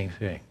the same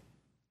thing.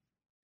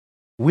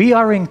 We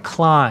are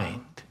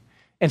inclined,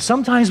 and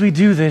sometimes we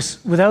do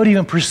this without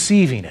even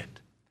perceiving it.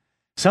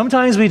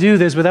 Sometimes we do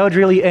this without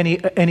really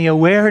any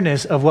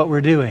awareness of what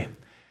we're doing.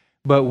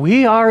 But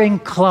we are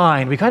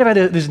inclined, we kind of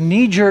had this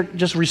knee-jerk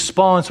just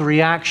response or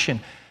reaction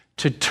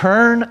to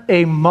turn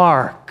a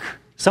mark,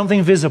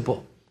 something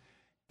visible,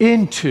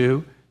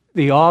 into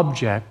the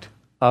object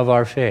of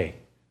our faith.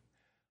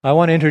 I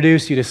want to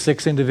introduce you to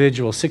 6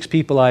 individuals, 6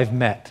 people I've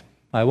met.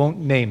 I won't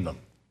name them.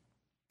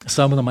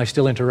 Some of them I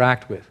still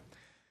interact with.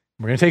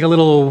 We're going to take a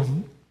little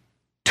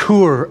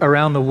tour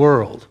around the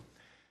world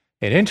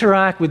and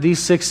interact with these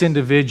 6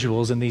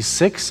 individuals and these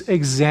 6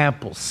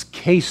 examples,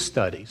 case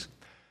studies,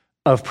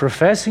 of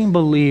professing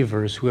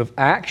believers who have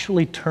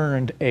actually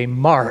turned a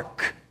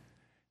mark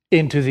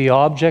into the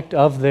object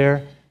of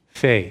their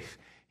faith.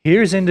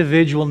 Here's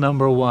individual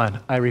number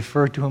 1. I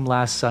referred to him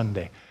last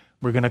Sunday.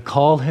 We're going to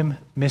call him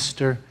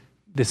Mr.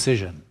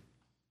 Decision.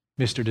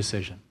 Mr.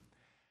 Decision.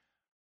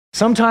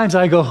 Sometimes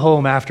I go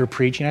home after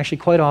preaching, actually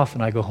quite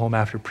often I go home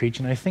after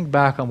preaching, and I think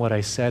back on what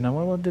I said, and I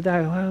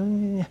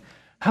went,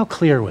 how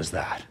clear was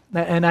that?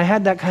 And I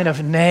had that kind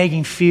of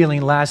nagging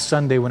feeling last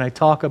Sunday when I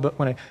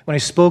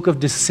spoke of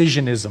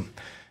decisionism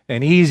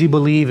and easy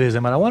believism,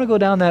 and I want to go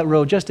down that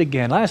road just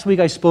again. Last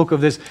week I spoke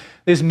of this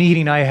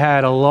meeting I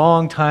had a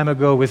long time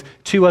ago with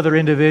 2 other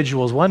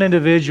individuals. One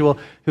individual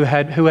who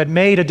had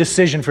made a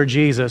decision for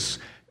Jesus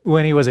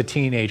when he was a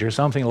teenager,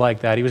 something like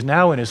that. He was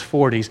now in his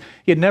 40s.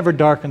 He had never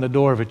darkened the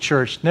door of a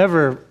church,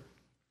 never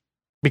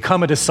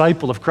become a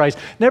disciple of Christ,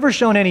 never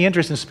shown any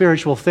interest in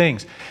spiritual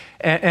things.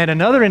 And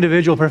another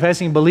individual,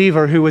 professing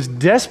believer, who was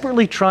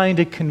desperately trying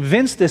to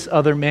convince this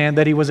other man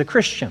that he was a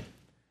Christian.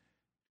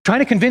 Trying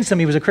to convince him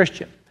he was a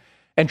Christian.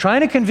 And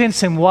trying to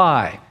convince him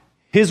why?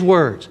 His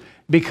words,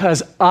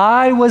 because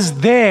I was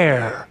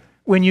there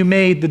when you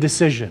made the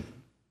decision.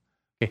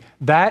 Okay.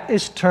 That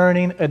is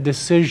turning a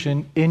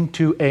decision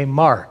into a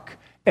mark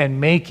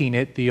and making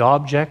it the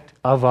object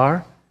of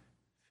our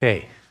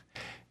faith.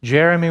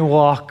 Jeremy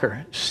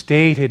Walker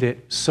stated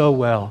it so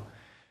well.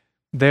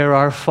 There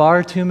are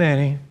far too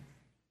many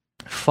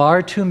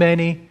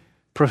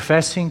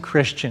professing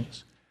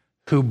Christians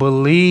who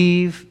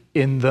believe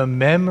in the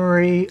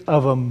memory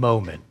of a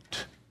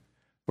moment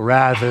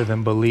rather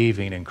than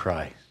believing in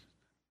Christ.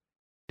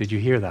 Did you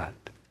hear that?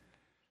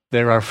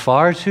 There are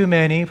far too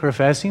many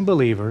professing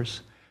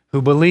believers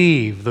who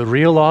believe the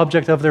real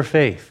object of their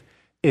faith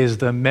is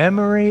the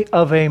memory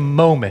of a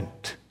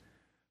moment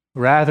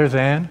rather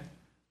than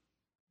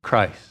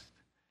Christ.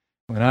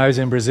 When I was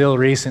in Brazil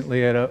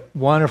recently, I had a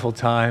wonderful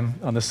time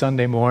on the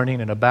Sunday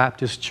morning in a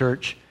Baptist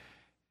church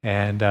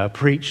and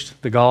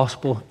preached the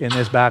gospel in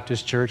this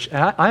Baptist church.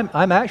 And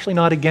I'm actually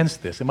not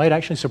against this. It might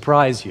actually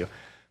surprise you.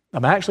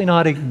 I'm actually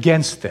not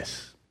against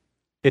this.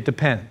 It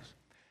depends.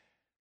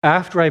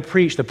 After I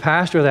preached, the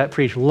pastor of that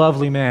preach,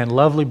 lovely man,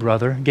 lovely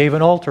brother, gave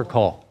an altar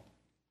call.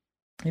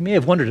 You may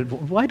have wondered,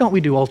 why don't we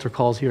do altar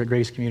calls here at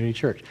Grace Community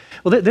Church?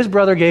 Well, this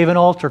brother gave an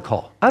altar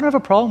call. I don't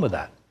have a problem with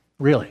that,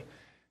 really.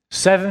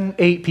 7,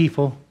 8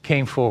 people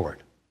came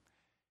forward.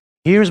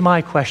 Here's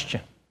my question.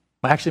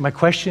 Actually, my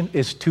question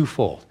is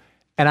twofold.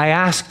 And I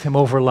asked him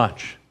over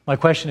lunch. My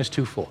question is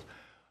twofold.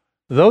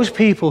 Those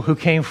people who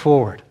came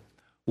forward,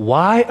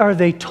 why are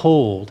they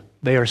told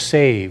they are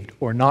saved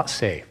or not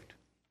saved?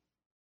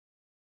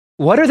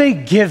 What are they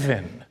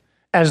given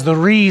as the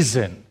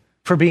reason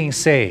for being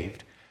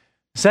saved?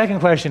 Second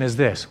question is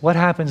this: what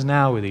happens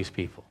now with these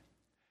people?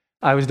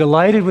 I was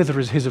delighted with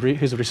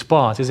his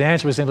response. His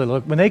answer was simply,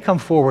 look, when they come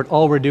forward,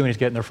 all we're doing is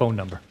getting their phone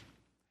number.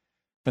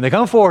 When they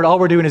come forward, all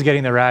we're doing is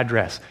getting their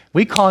address.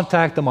 We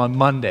contact them on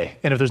Monday,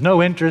 and if there's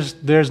no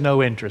interest, there's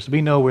no interest.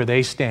 We know where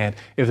they stand.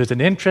 If there's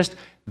an interest,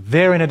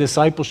 they're in a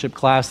discipleship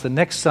class the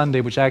next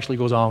Sunday, which actually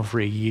goes on for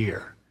a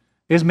year.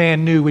 This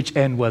man knew which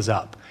end was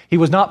up. He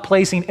was not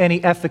placing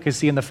any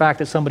efficacy in the fact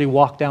that somebody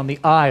walked down the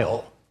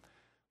aisle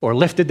or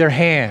lifted their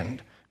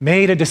hand,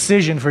 made a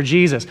decision for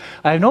Jesus.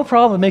 I have no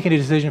problem making a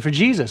decision for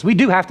Jesus. We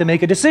do have to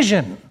make a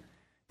decision.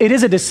 It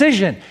is a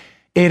decision.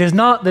 It is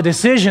not the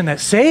decision that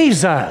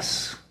saves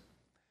us.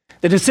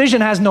 The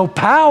decision has no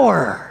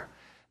power.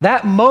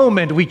 That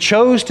moment we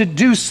chose to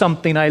do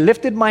something. I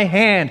lifted my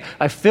hand.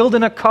 I filled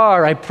in a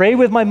car. I prayed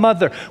with my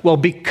mother. Well,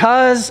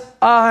 because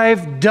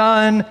I've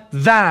done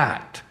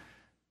that,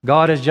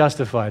 God has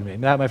justified me.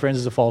 And that, my friends,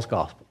 is a false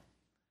gospel.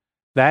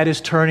 That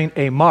is turning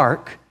a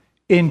mark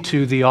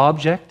into the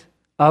object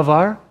of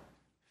our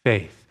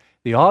faith.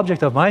 The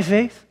object of my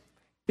faith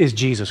is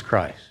Jesus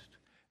Christ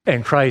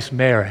and Christ's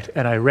merit,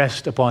 and I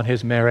rest upon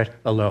his merit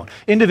alone.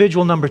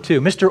 Individual number 2,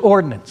 Mr.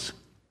 Ordinance.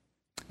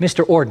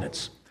 Mr.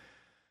 Ordinance.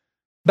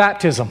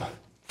 Baptism,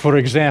 for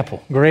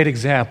example, great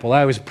example.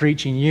 I was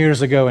preaching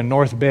years ago in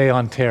North Bay,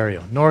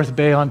 Ontario. North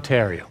Bay,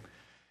 Ontario.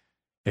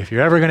 If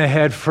you're ever going to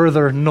head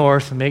further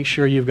north, make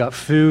sure you've got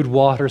food,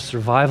 water,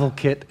 survival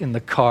kit in the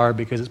car,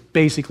 because it's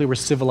basically where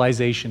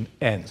civilization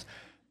ends.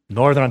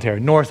 Northern Ontario,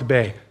 North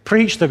Bay.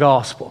 Preach the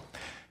gospel.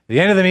 At the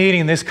end of the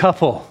meeting, this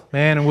couple,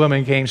 man and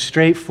woman, came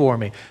straight for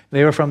me.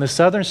 They were from the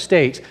southern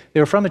states.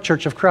 They were from the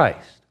Church of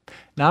Christ.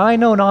 Now, I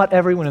know not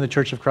everyone in the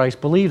Church of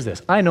Christ believes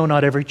this. I know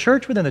not every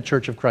church within the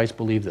Church of Christ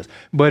believes this.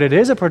 But it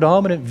is a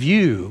predominant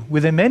view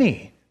within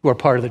many who are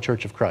part of the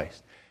Church of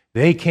Christ.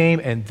 They came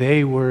and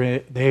they were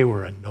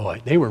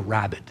annoyed. They were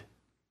rabid.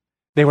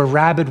 They were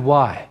rabid.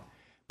 Why?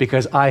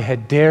 Because I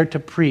had dared to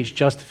preach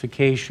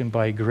justification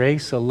by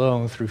grace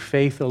alone, through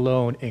faith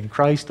alone, in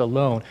Christ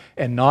alone,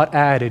 and not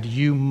added,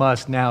 you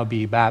must now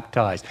be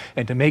baptized.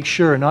 And to make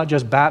sure, not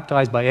just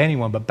baptized by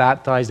anyone, but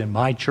baptized in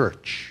my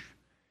church,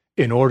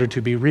 in order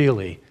to be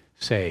really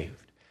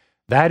saved.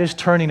 That is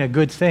turning a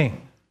good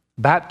thing.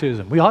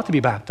 Baptism. We ought to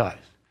be baptized.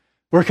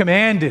 We're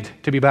commanded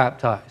to be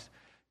baptized.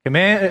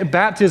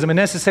 Baptism, a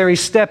necessary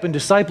step in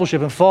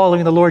discipleship and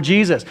following the Lord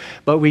Jesus.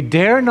 But we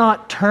dare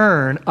not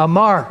turn a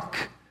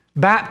mark,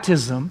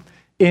 baptism,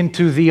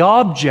 into the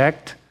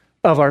object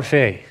of our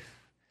faith.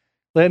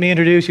 Let me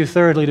introduce you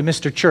thirdly to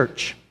Mr.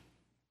 Church.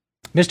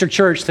 Mr.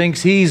 Church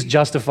thinks he's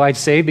justified,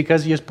 saved,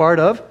 because he is part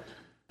of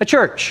a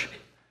church.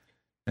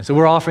 And so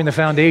we're offering the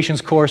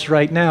Foundations course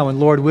right now, and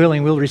Lord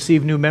willing, we'll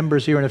receive new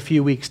members here in a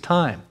few weeks'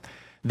 time.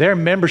 Their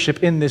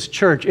membership in this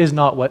church is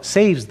not what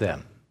saves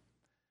them.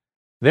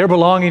 Their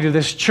belonging to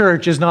this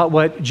church is not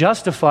what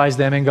justifies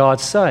them in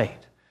God's sight.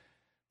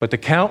 But the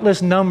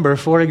countless number,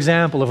 for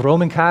example, of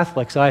Roman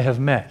Catholics I have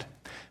met,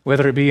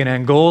 whether it be in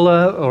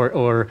Angola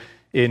or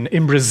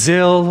in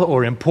Brazil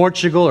or in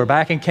Portugal or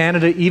back in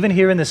Canada, even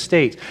here in the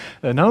States,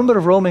 the number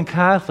of Roman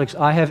Catholics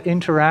I have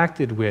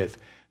interacted with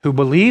who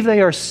believe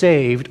they are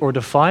saved or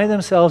define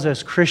themselves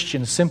as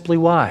Christians simply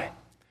why?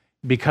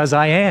 Because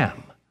I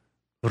am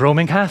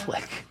Roman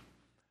Catholic.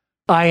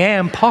 I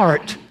am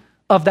part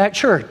of that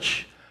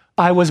church.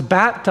 I was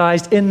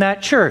baptized in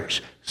that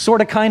church, sort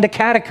of kind of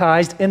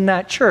catechized in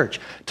that church,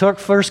 took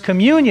First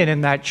Communion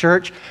in that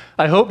church.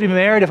 I hope to be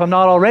married if I'm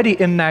not already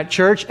in that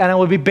church, and I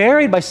will be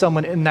buried by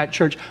someone in that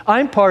church.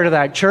 I'm part of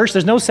that church.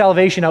 There's no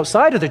salvation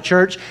outside of the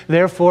church,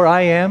 therefore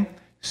I am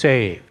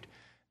saved.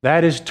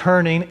 That is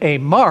turning a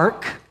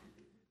mark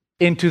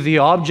into the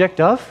object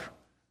of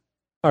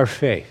our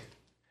faith.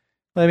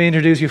 Let me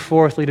introduce you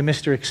fourthly to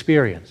Mr.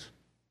 Experience.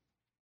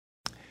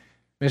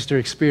 Mr.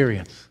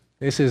 Experience.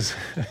 This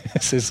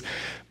is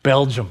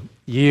Belgium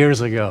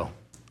years ago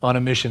on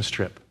a missions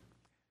trip,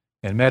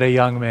 and met a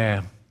young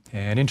man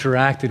and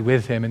interacted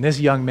with him. And this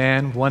young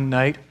man one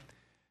night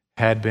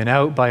had been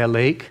out by a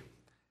lake,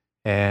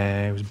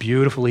 and it was a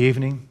beautiful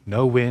evening,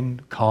 no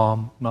wind,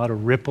 calm, not a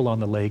ripple on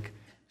the lake,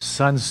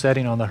 sun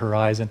setting on the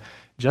horizon,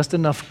 just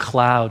enough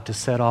cloud to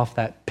set off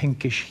that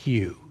pinkish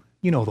hue.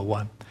 You know the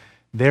one.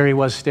 There he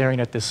was staring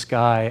at the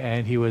sky,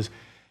 and he was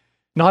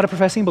not a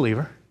professing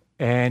believer,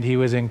 and he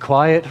was in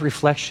quiet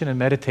reflection and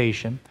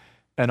meditation,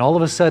 and all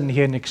of a sudden he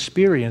had an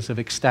experience of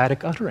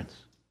ecstatic utterance.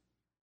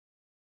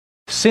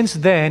 Since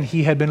then,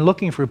 he had been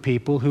looking for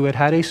people who had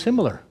had a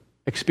similar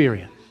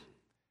experience.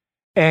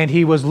 And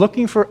he was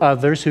looking for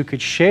others who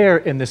could share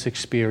in this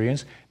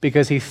experience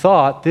because he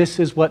thought this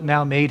is what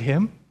now made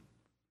him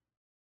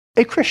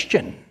a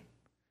Christian,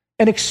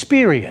 an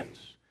experience.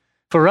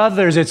 For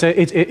others,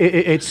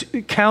 it's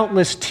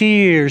countless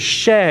tears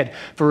shed.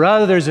 For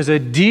others, it's a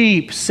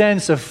deep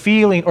sense of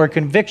feeling or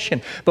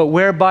conviction, but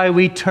whereby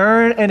we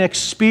turn an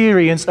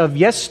experience of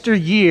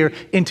yesteryear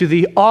into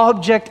the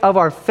object of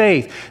our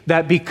faith,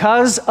 that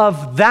because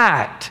of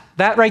that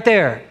right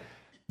there,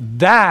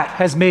 that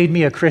has made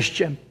me a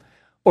Christian,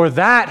 or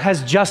that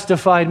has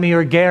justified me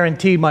or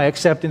guaranteed my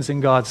acceptance in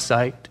God's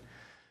sight.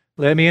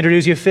 Let me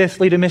introduce you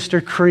fifthly to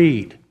Mr.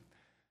 Creed.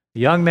 The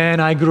young man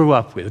I grew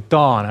up with,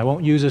 Don, I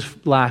won't use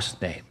his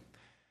last name,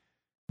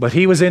 but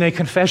he was in a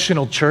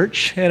confessional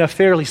church, and a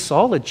fairly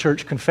solid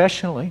church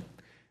confessionally,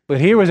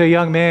 but here was a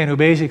young man who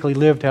basically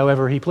lived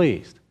however he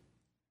pleased.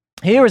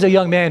 Here was a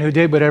young man who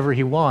did whatever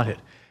he wanted,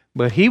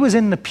 but he was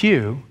in the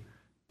pew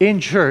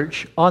in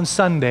church on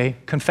Sunday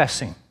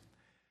confessing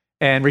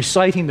and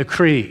reciting the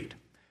creed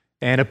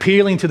and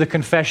appealing to the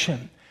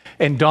confession.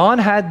 And Don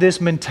had this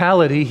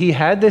mentality, he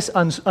had this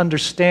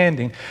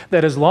understanding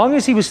that as long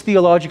as he was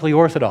theologically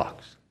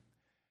orthodox,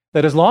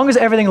 that as long as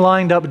everything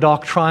lined up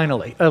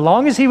doctrinally, as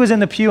long as he was in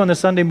the pew on the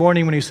Sunday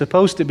morning when he was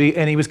supposed to be,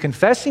 and he was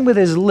confessing with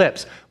his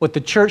lips what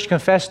the church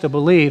confessed to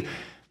believe,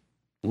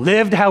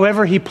 lived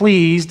however he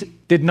pleased,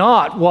 did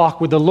not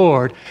walk with the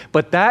Lord,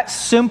 but that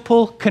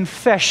simple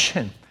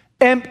confession,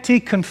 empty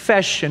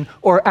confession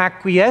or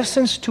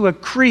acquiescence to a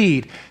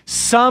creed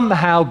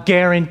somehow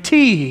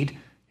guaranteed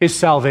his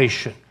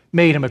salvation,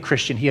 made him a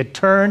Christian. He had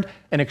turned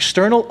an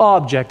external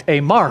object,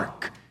 a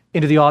mark,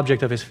 into the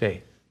object of his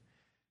faith.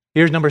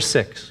 Here's number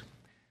 6.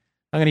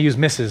 I'm going to use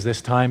Mrs.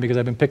 this time because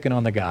I've been picking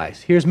on the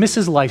guys. Here's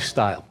Mrs.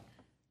 Lifestyle.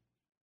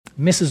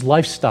 Mrs.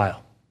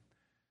 Lifestyle.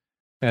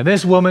 And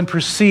this woman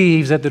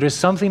perceives that there is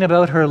something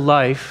about her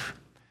life,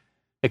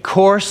 a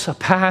course, a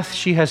path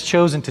she has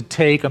chosen to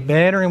take, a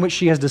manner in which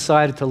she has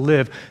decided to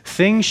live,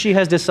 things she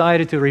has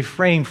decided to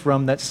refrain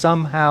from that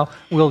somehow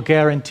will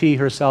guarantee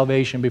her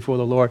salvation before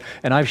the Lord.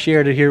 And I've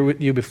shared it here with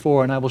you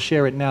before, and I will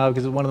share it now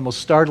because it's one of the most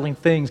startling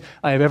things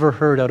I have ever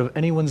heard out of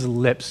anyone's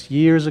lips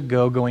years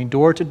ago, going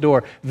door to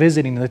door,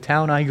 visiting the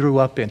town I grew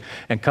up in,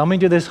 and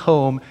coming to this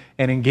home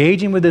and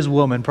engaging with this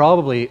woman,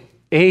 probably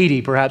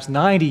 80, perhaps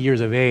 90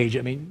 years of age.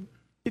 I mean,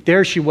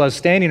 there she was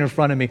standing in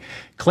front of me,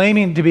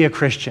 claiming to be a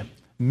Christian,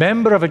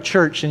 member of a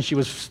church since she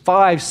was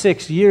 5,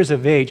 6 years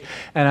of age.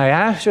 And I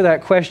asked her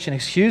that question,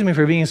 excuse me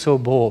for being so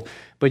bold,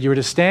 but you were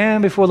to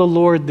stand before the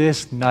Lord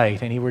this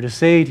night and he were to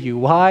say to you,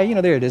 why,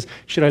 there it is,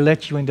 should I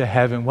let you into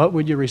heaven? What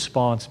would your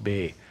response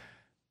be?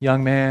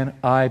 Young man,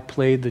 I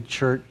played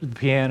the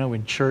piano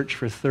in church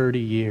for 30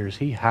 years.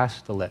 He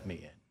has to let me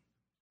in.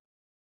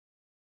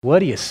 What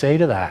do you say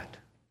to that?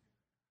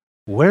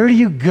 Where do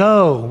you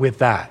go with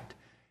that?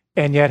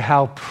 And yet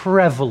how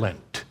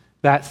prevalent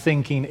that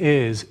thinking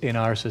is in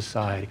our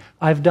society.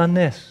 I've done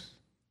this.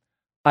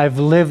 I've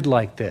lived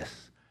like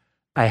this.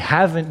 I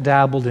haven't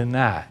dabbled in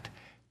that.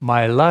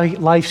 My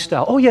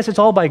lifestyle, oh yes, it's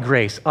all by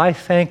grace. I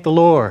thank the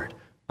Lord.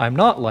 I'm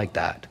not like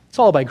that. It's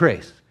all by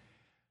grace.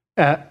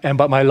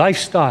 But my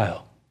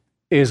lifestyle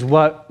is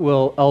what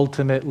will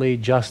ultimately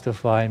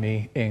justify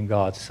me in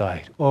God's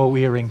sight. Oh,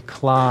 we are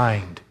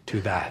inclined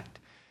to that.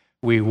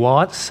 We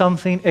want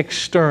something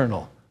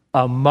external,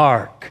 a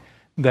mark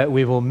that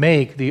we will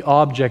make the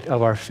object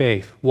of our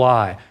faith.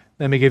 Why?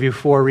 Let me give you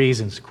 4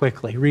 reasons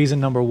quickly. Reason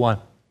number 1.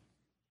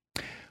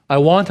 I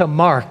want a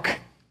mark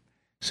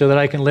so that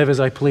I can live as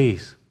I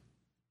please.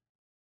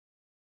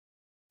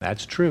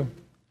 That's true.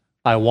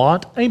 I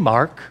want a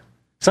mark,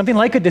 something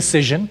like a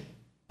decision.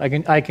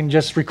 I can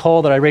just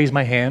recall that I raised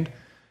my hand.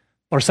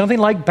 Or something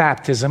like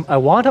baptism. I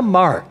want a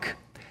mark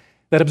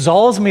that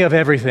absolves me of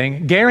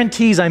everything,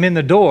 guarantees I'm in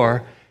the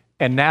door,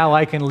 and now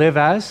I can live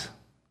as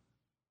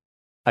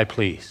I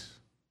please.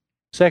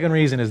 Second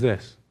reason is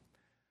this.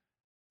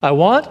 I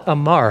want a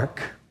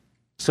mark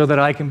so that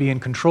I can be in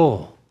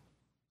control.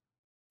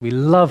 We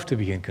love to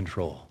be in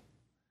control.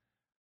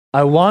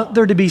 I want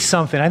there to be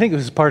something, I think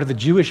this is part of the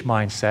Jewish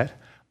mindset,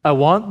 I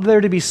want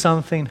there to be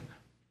something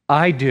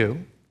I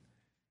do,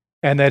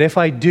 and that if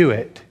I do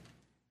it,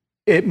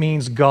 it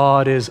means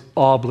God is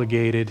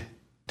obligated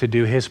to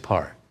do his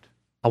part.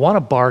 I want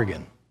a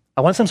bargain.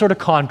 I want some sort of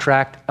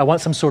contract. I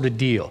want some sort of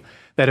deal.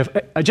 That if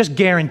I just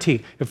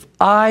guarantee, if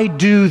I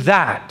do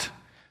that,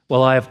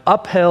 well, I have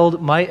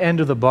upheld my end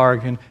of the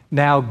bargain.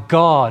 Now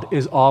God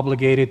is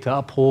obligated to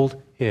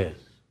uphold his.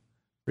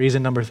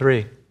 Reason number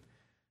 3.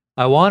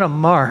 I want a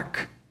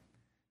mark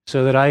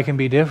so that I can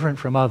be different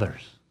from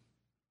others.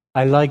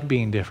 I like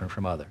being different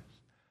from others.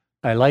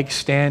 I like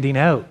standing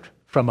out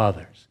from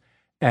others.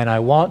 And I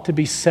want to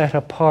be set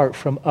apart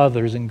from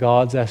others in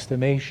God's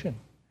estimation.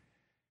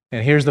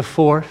 And here's the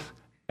 4th,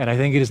 and I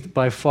think it is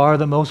by far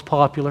the most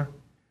popular.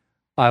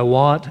 I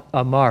want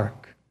a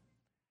mark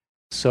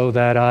so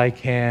that I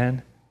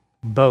can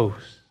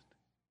boast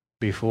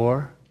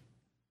before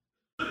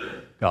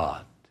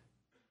God.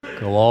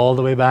 Go all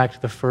the way back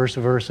to the first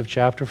verse of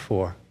chapter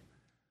 4.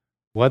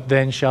 What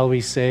then shall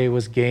we say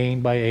was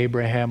gained by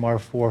Abraham our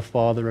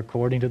forefather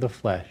according to the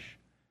flesh?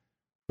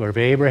 For if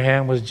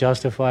Abraham was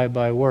justified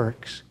by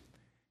works,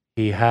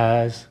 he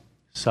has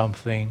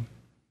something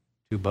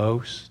to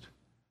boast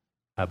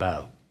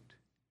about.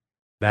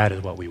 That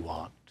is what we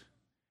want.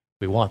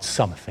 We want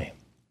something.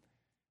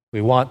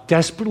 We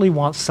desperately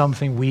want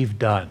something we've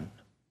done,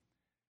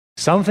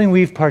 something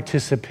we've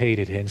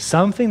participated in,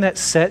 something that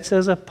sets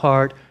us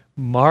apart,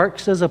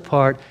 marks us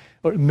apart,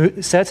 or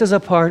sets us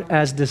apart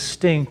as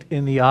distinct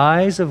in the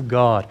eyes of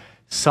God,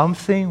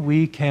 something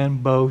we can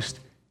boast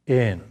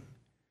in.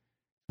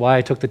 Why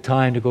I took the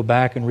time to go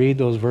back and read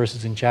those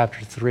verses in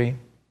chapter 3.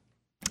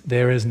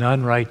 There is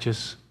none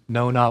righteous,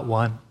 no, not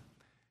one.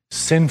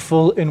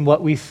 Sinful in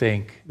what we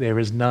think, there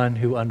is none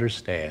who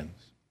understands.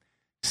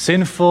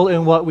 Sinful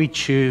in what we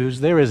choose,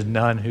 there is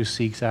none who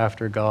seeks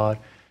after God.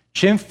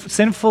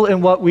 Sinful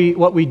in what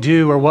we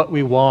do or what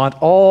we want,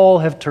 all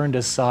have turned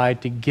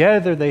aside.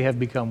 Together they have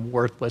become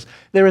worthless.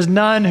 There is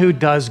none who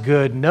does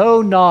good,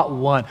 no, not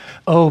one.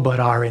 Oh, but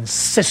our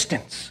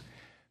insistence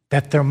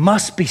that there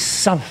must be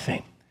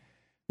something.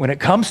 When it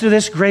comes to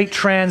this great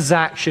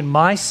transaction,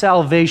 my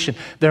salvation,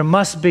 there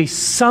must be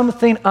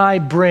something I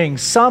bring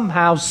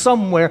somehow,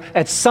 somewhere,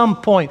 at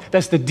some point.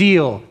 That's the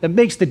deal, that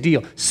makes the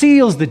deal,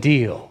 seals the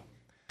deal.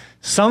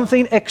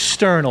 Something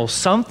external,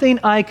 something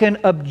I can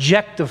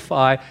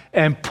objectify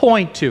and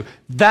point to.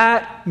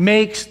 That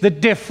makes the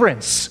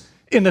difference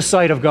in the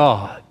sight of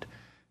God.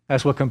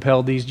 That's what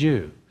compelled these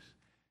Jews.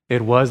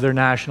 It was their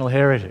national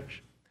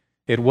heritage.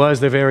 It was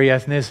their very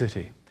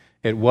ethnicity.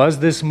 It was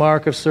this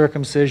mark of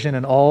circumcision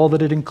and all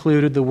that it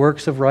included, the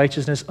works of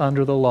righteousness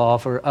under the law.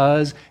 For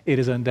us, it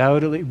is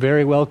undoubtedly,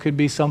 very well could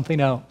be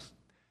something else.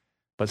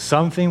 But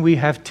something we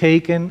have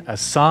taken, a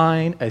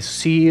sign, a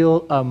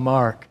seal, a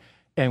mark,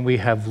 and we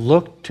have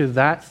looked to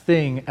that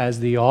thing as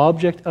the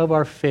object of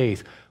our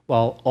faith.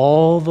 while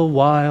all the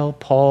while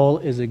Paul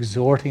is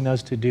exhorting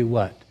us to do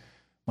what?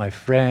 My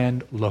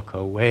friend, look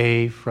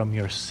away from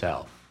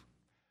yourself.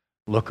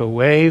 Look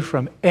away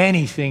from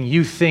anything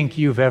you think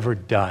you've ever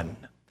done.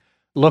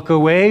 Look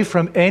away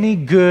from any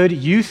good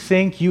you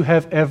think you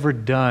have ever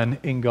done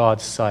in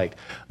God's sight.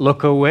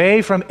 Look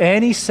away from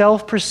any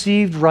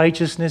self-perceived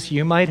righteousness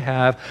you might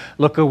have.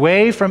 Look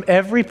away from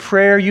every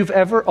prayer you've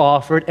ever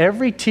offered,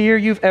 every tear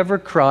you've ever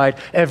cried,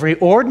 every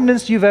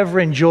ordinance you've ever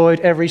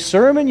enjoyed, every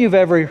sermon you've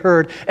ever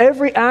heard,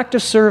 every act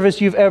of service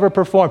you've ever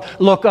performed.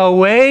 Look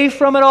away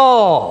from it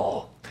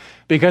all.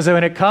 Because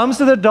when it comes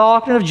to the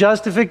doctrine of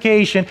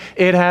justification,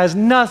 it has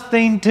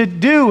nothing to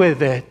do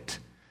with it.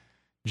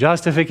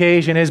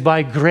 Justification is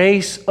by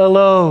grace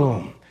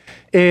alone.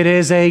 It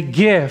is a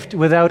gift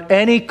without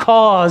any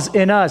cause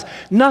in us.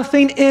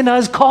 Nothing in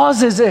us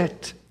causes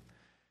it.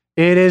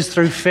 It is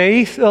through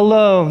faith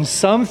alone,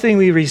 something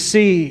we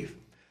receive.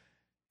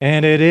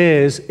 And it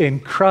is in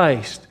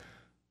Christ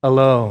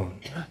alone.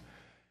 I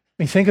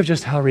mean, think of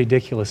just how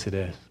ridiculous it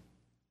is.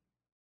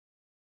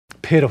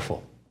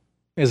 Pitiful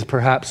is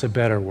perhaps a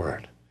better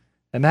word.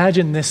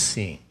 Imagine this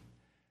scene.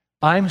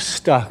 I'm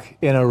stuck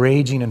in a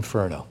raging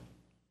inferno.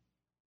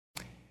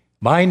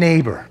 My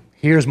neighbor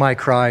hears my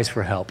cries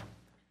for help.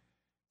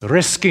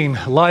 Risking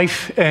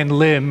life and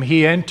limb,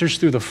 he enters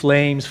through the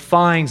flames,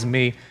 finds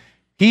me,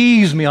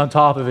 heaves me on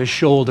top of his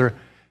shoulder,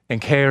 and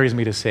carries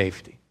me to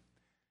safety.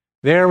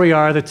 There we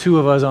are, the two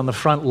of us on the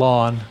front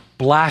lawn,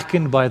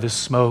 blackened by the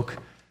smoke,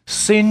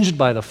 singed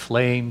by the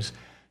flames,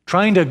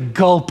 trying to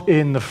gulp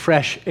in the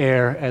fresh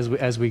air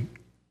as we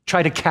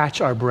try to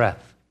catch our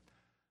breath.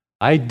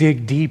 I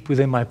dig deep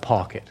within my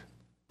pocket,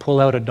 pull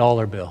out a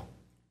dollar bill,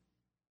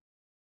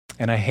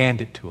 and I hand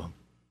it to him.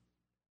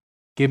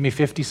 Give me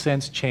 50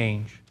 cents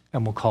change,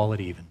 and we'll call it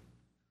even.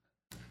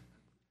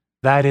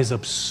 That is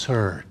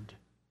absurd.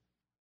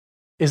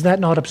 Is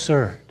that not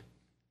absurd?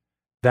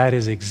 That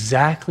is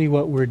exactly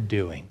what we're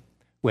doing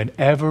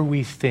whenever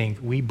we think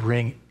we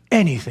bring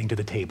anything to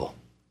the table.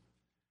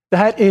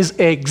 That is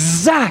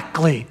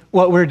exactly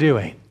what we're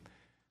doing.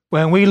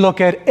 When we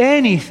look at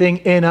anything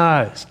in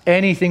us,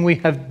 anything we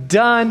have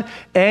done,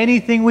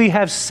 anything we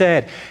have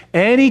said,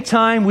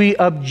 anytime we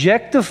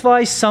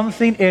objectify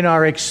something in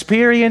our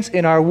experience,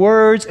 in our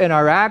words, in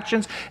our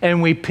actions,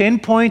 and we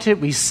pinpoint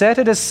it, we set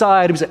it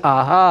aside, we say,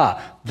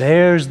 aha,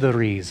 there's the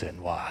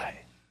reason why.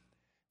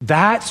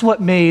 That's what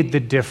made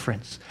the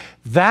difference.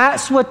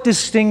 That's what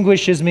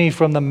distinguishes me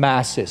from the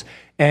masses.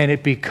 And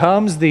it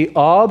becomes the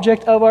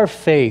object of our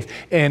faith.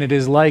 And it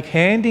is like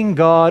handing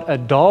God a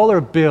dollar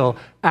bill,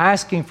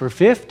 asking for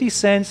 50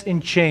 cents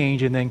in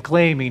change, and then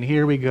claiming,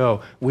 here we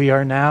go, we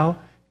are now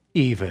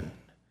even.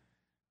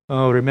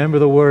 Oh, remember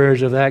the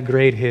words of that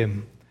great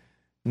hymn.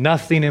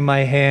 Nothing in my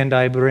hand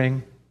I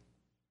bring.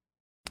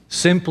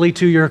 Simply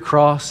to your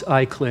cross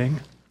I cling.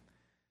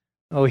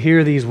 Oh,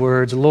 hear these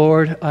words.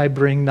 Lord, I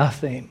bring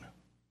nothing.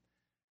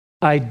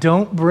 I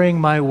don't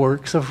bring my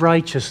works of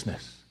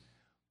righteousness.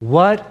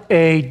 What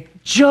a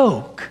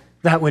joke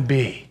that would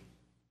be.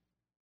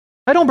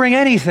 I don't bring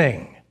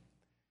anything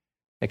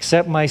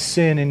except my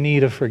sin in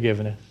need of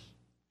forgiveness.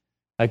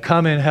 I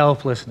come in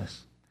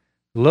helplessness,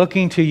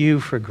 looking to you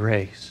for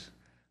grace.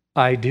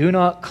 I do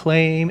not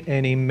claim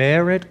any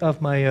merit of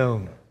my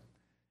own,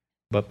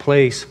 but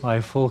place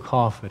my full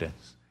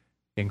confidence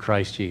in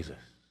Christ Jesus.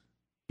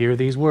 Hear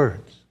these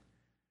words.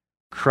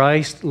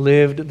 Christ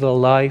lived the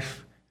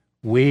life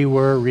we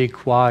were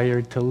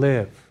required to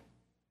live.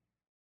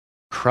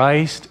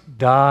 Christ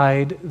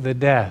died the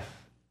death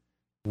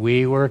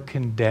we were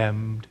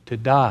condemned to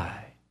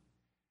die.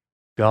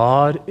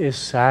 God is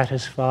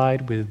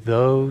satisfied with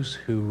those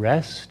who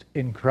rest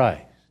in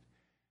Christ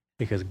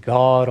because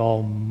God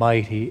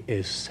Almighty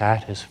is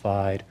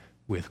satisfied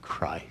with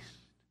Christ.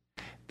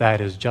 That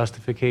is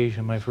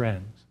justification, my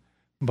friends,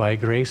 by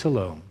grace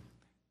alone,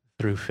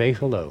 through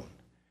faith alone,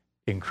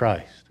 in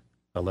Christ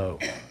alone.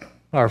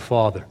 Our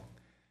Father,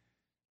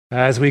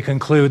 as we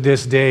conclude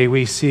this day,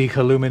 we seek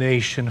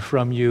illumination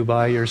from you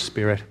by your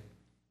Spirit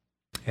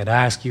and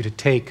ask you to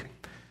take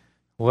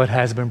what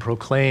has been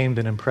proclaimed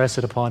and impress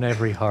it upon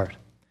every heart.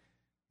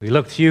 We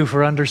look to you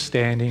for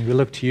understanding. We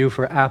look to you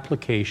for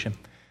application.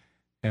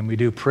 And we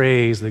do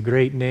praise the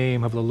great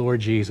name of the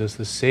Lord Jesus,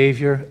 the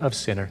Savior of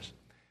sinners,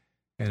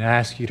 and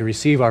ask you to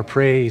receive our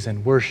praise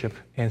and worship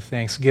and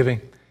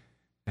thanksgiving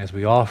as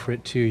we offer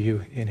it to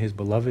you in his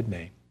beloved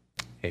name.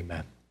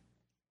 Amen.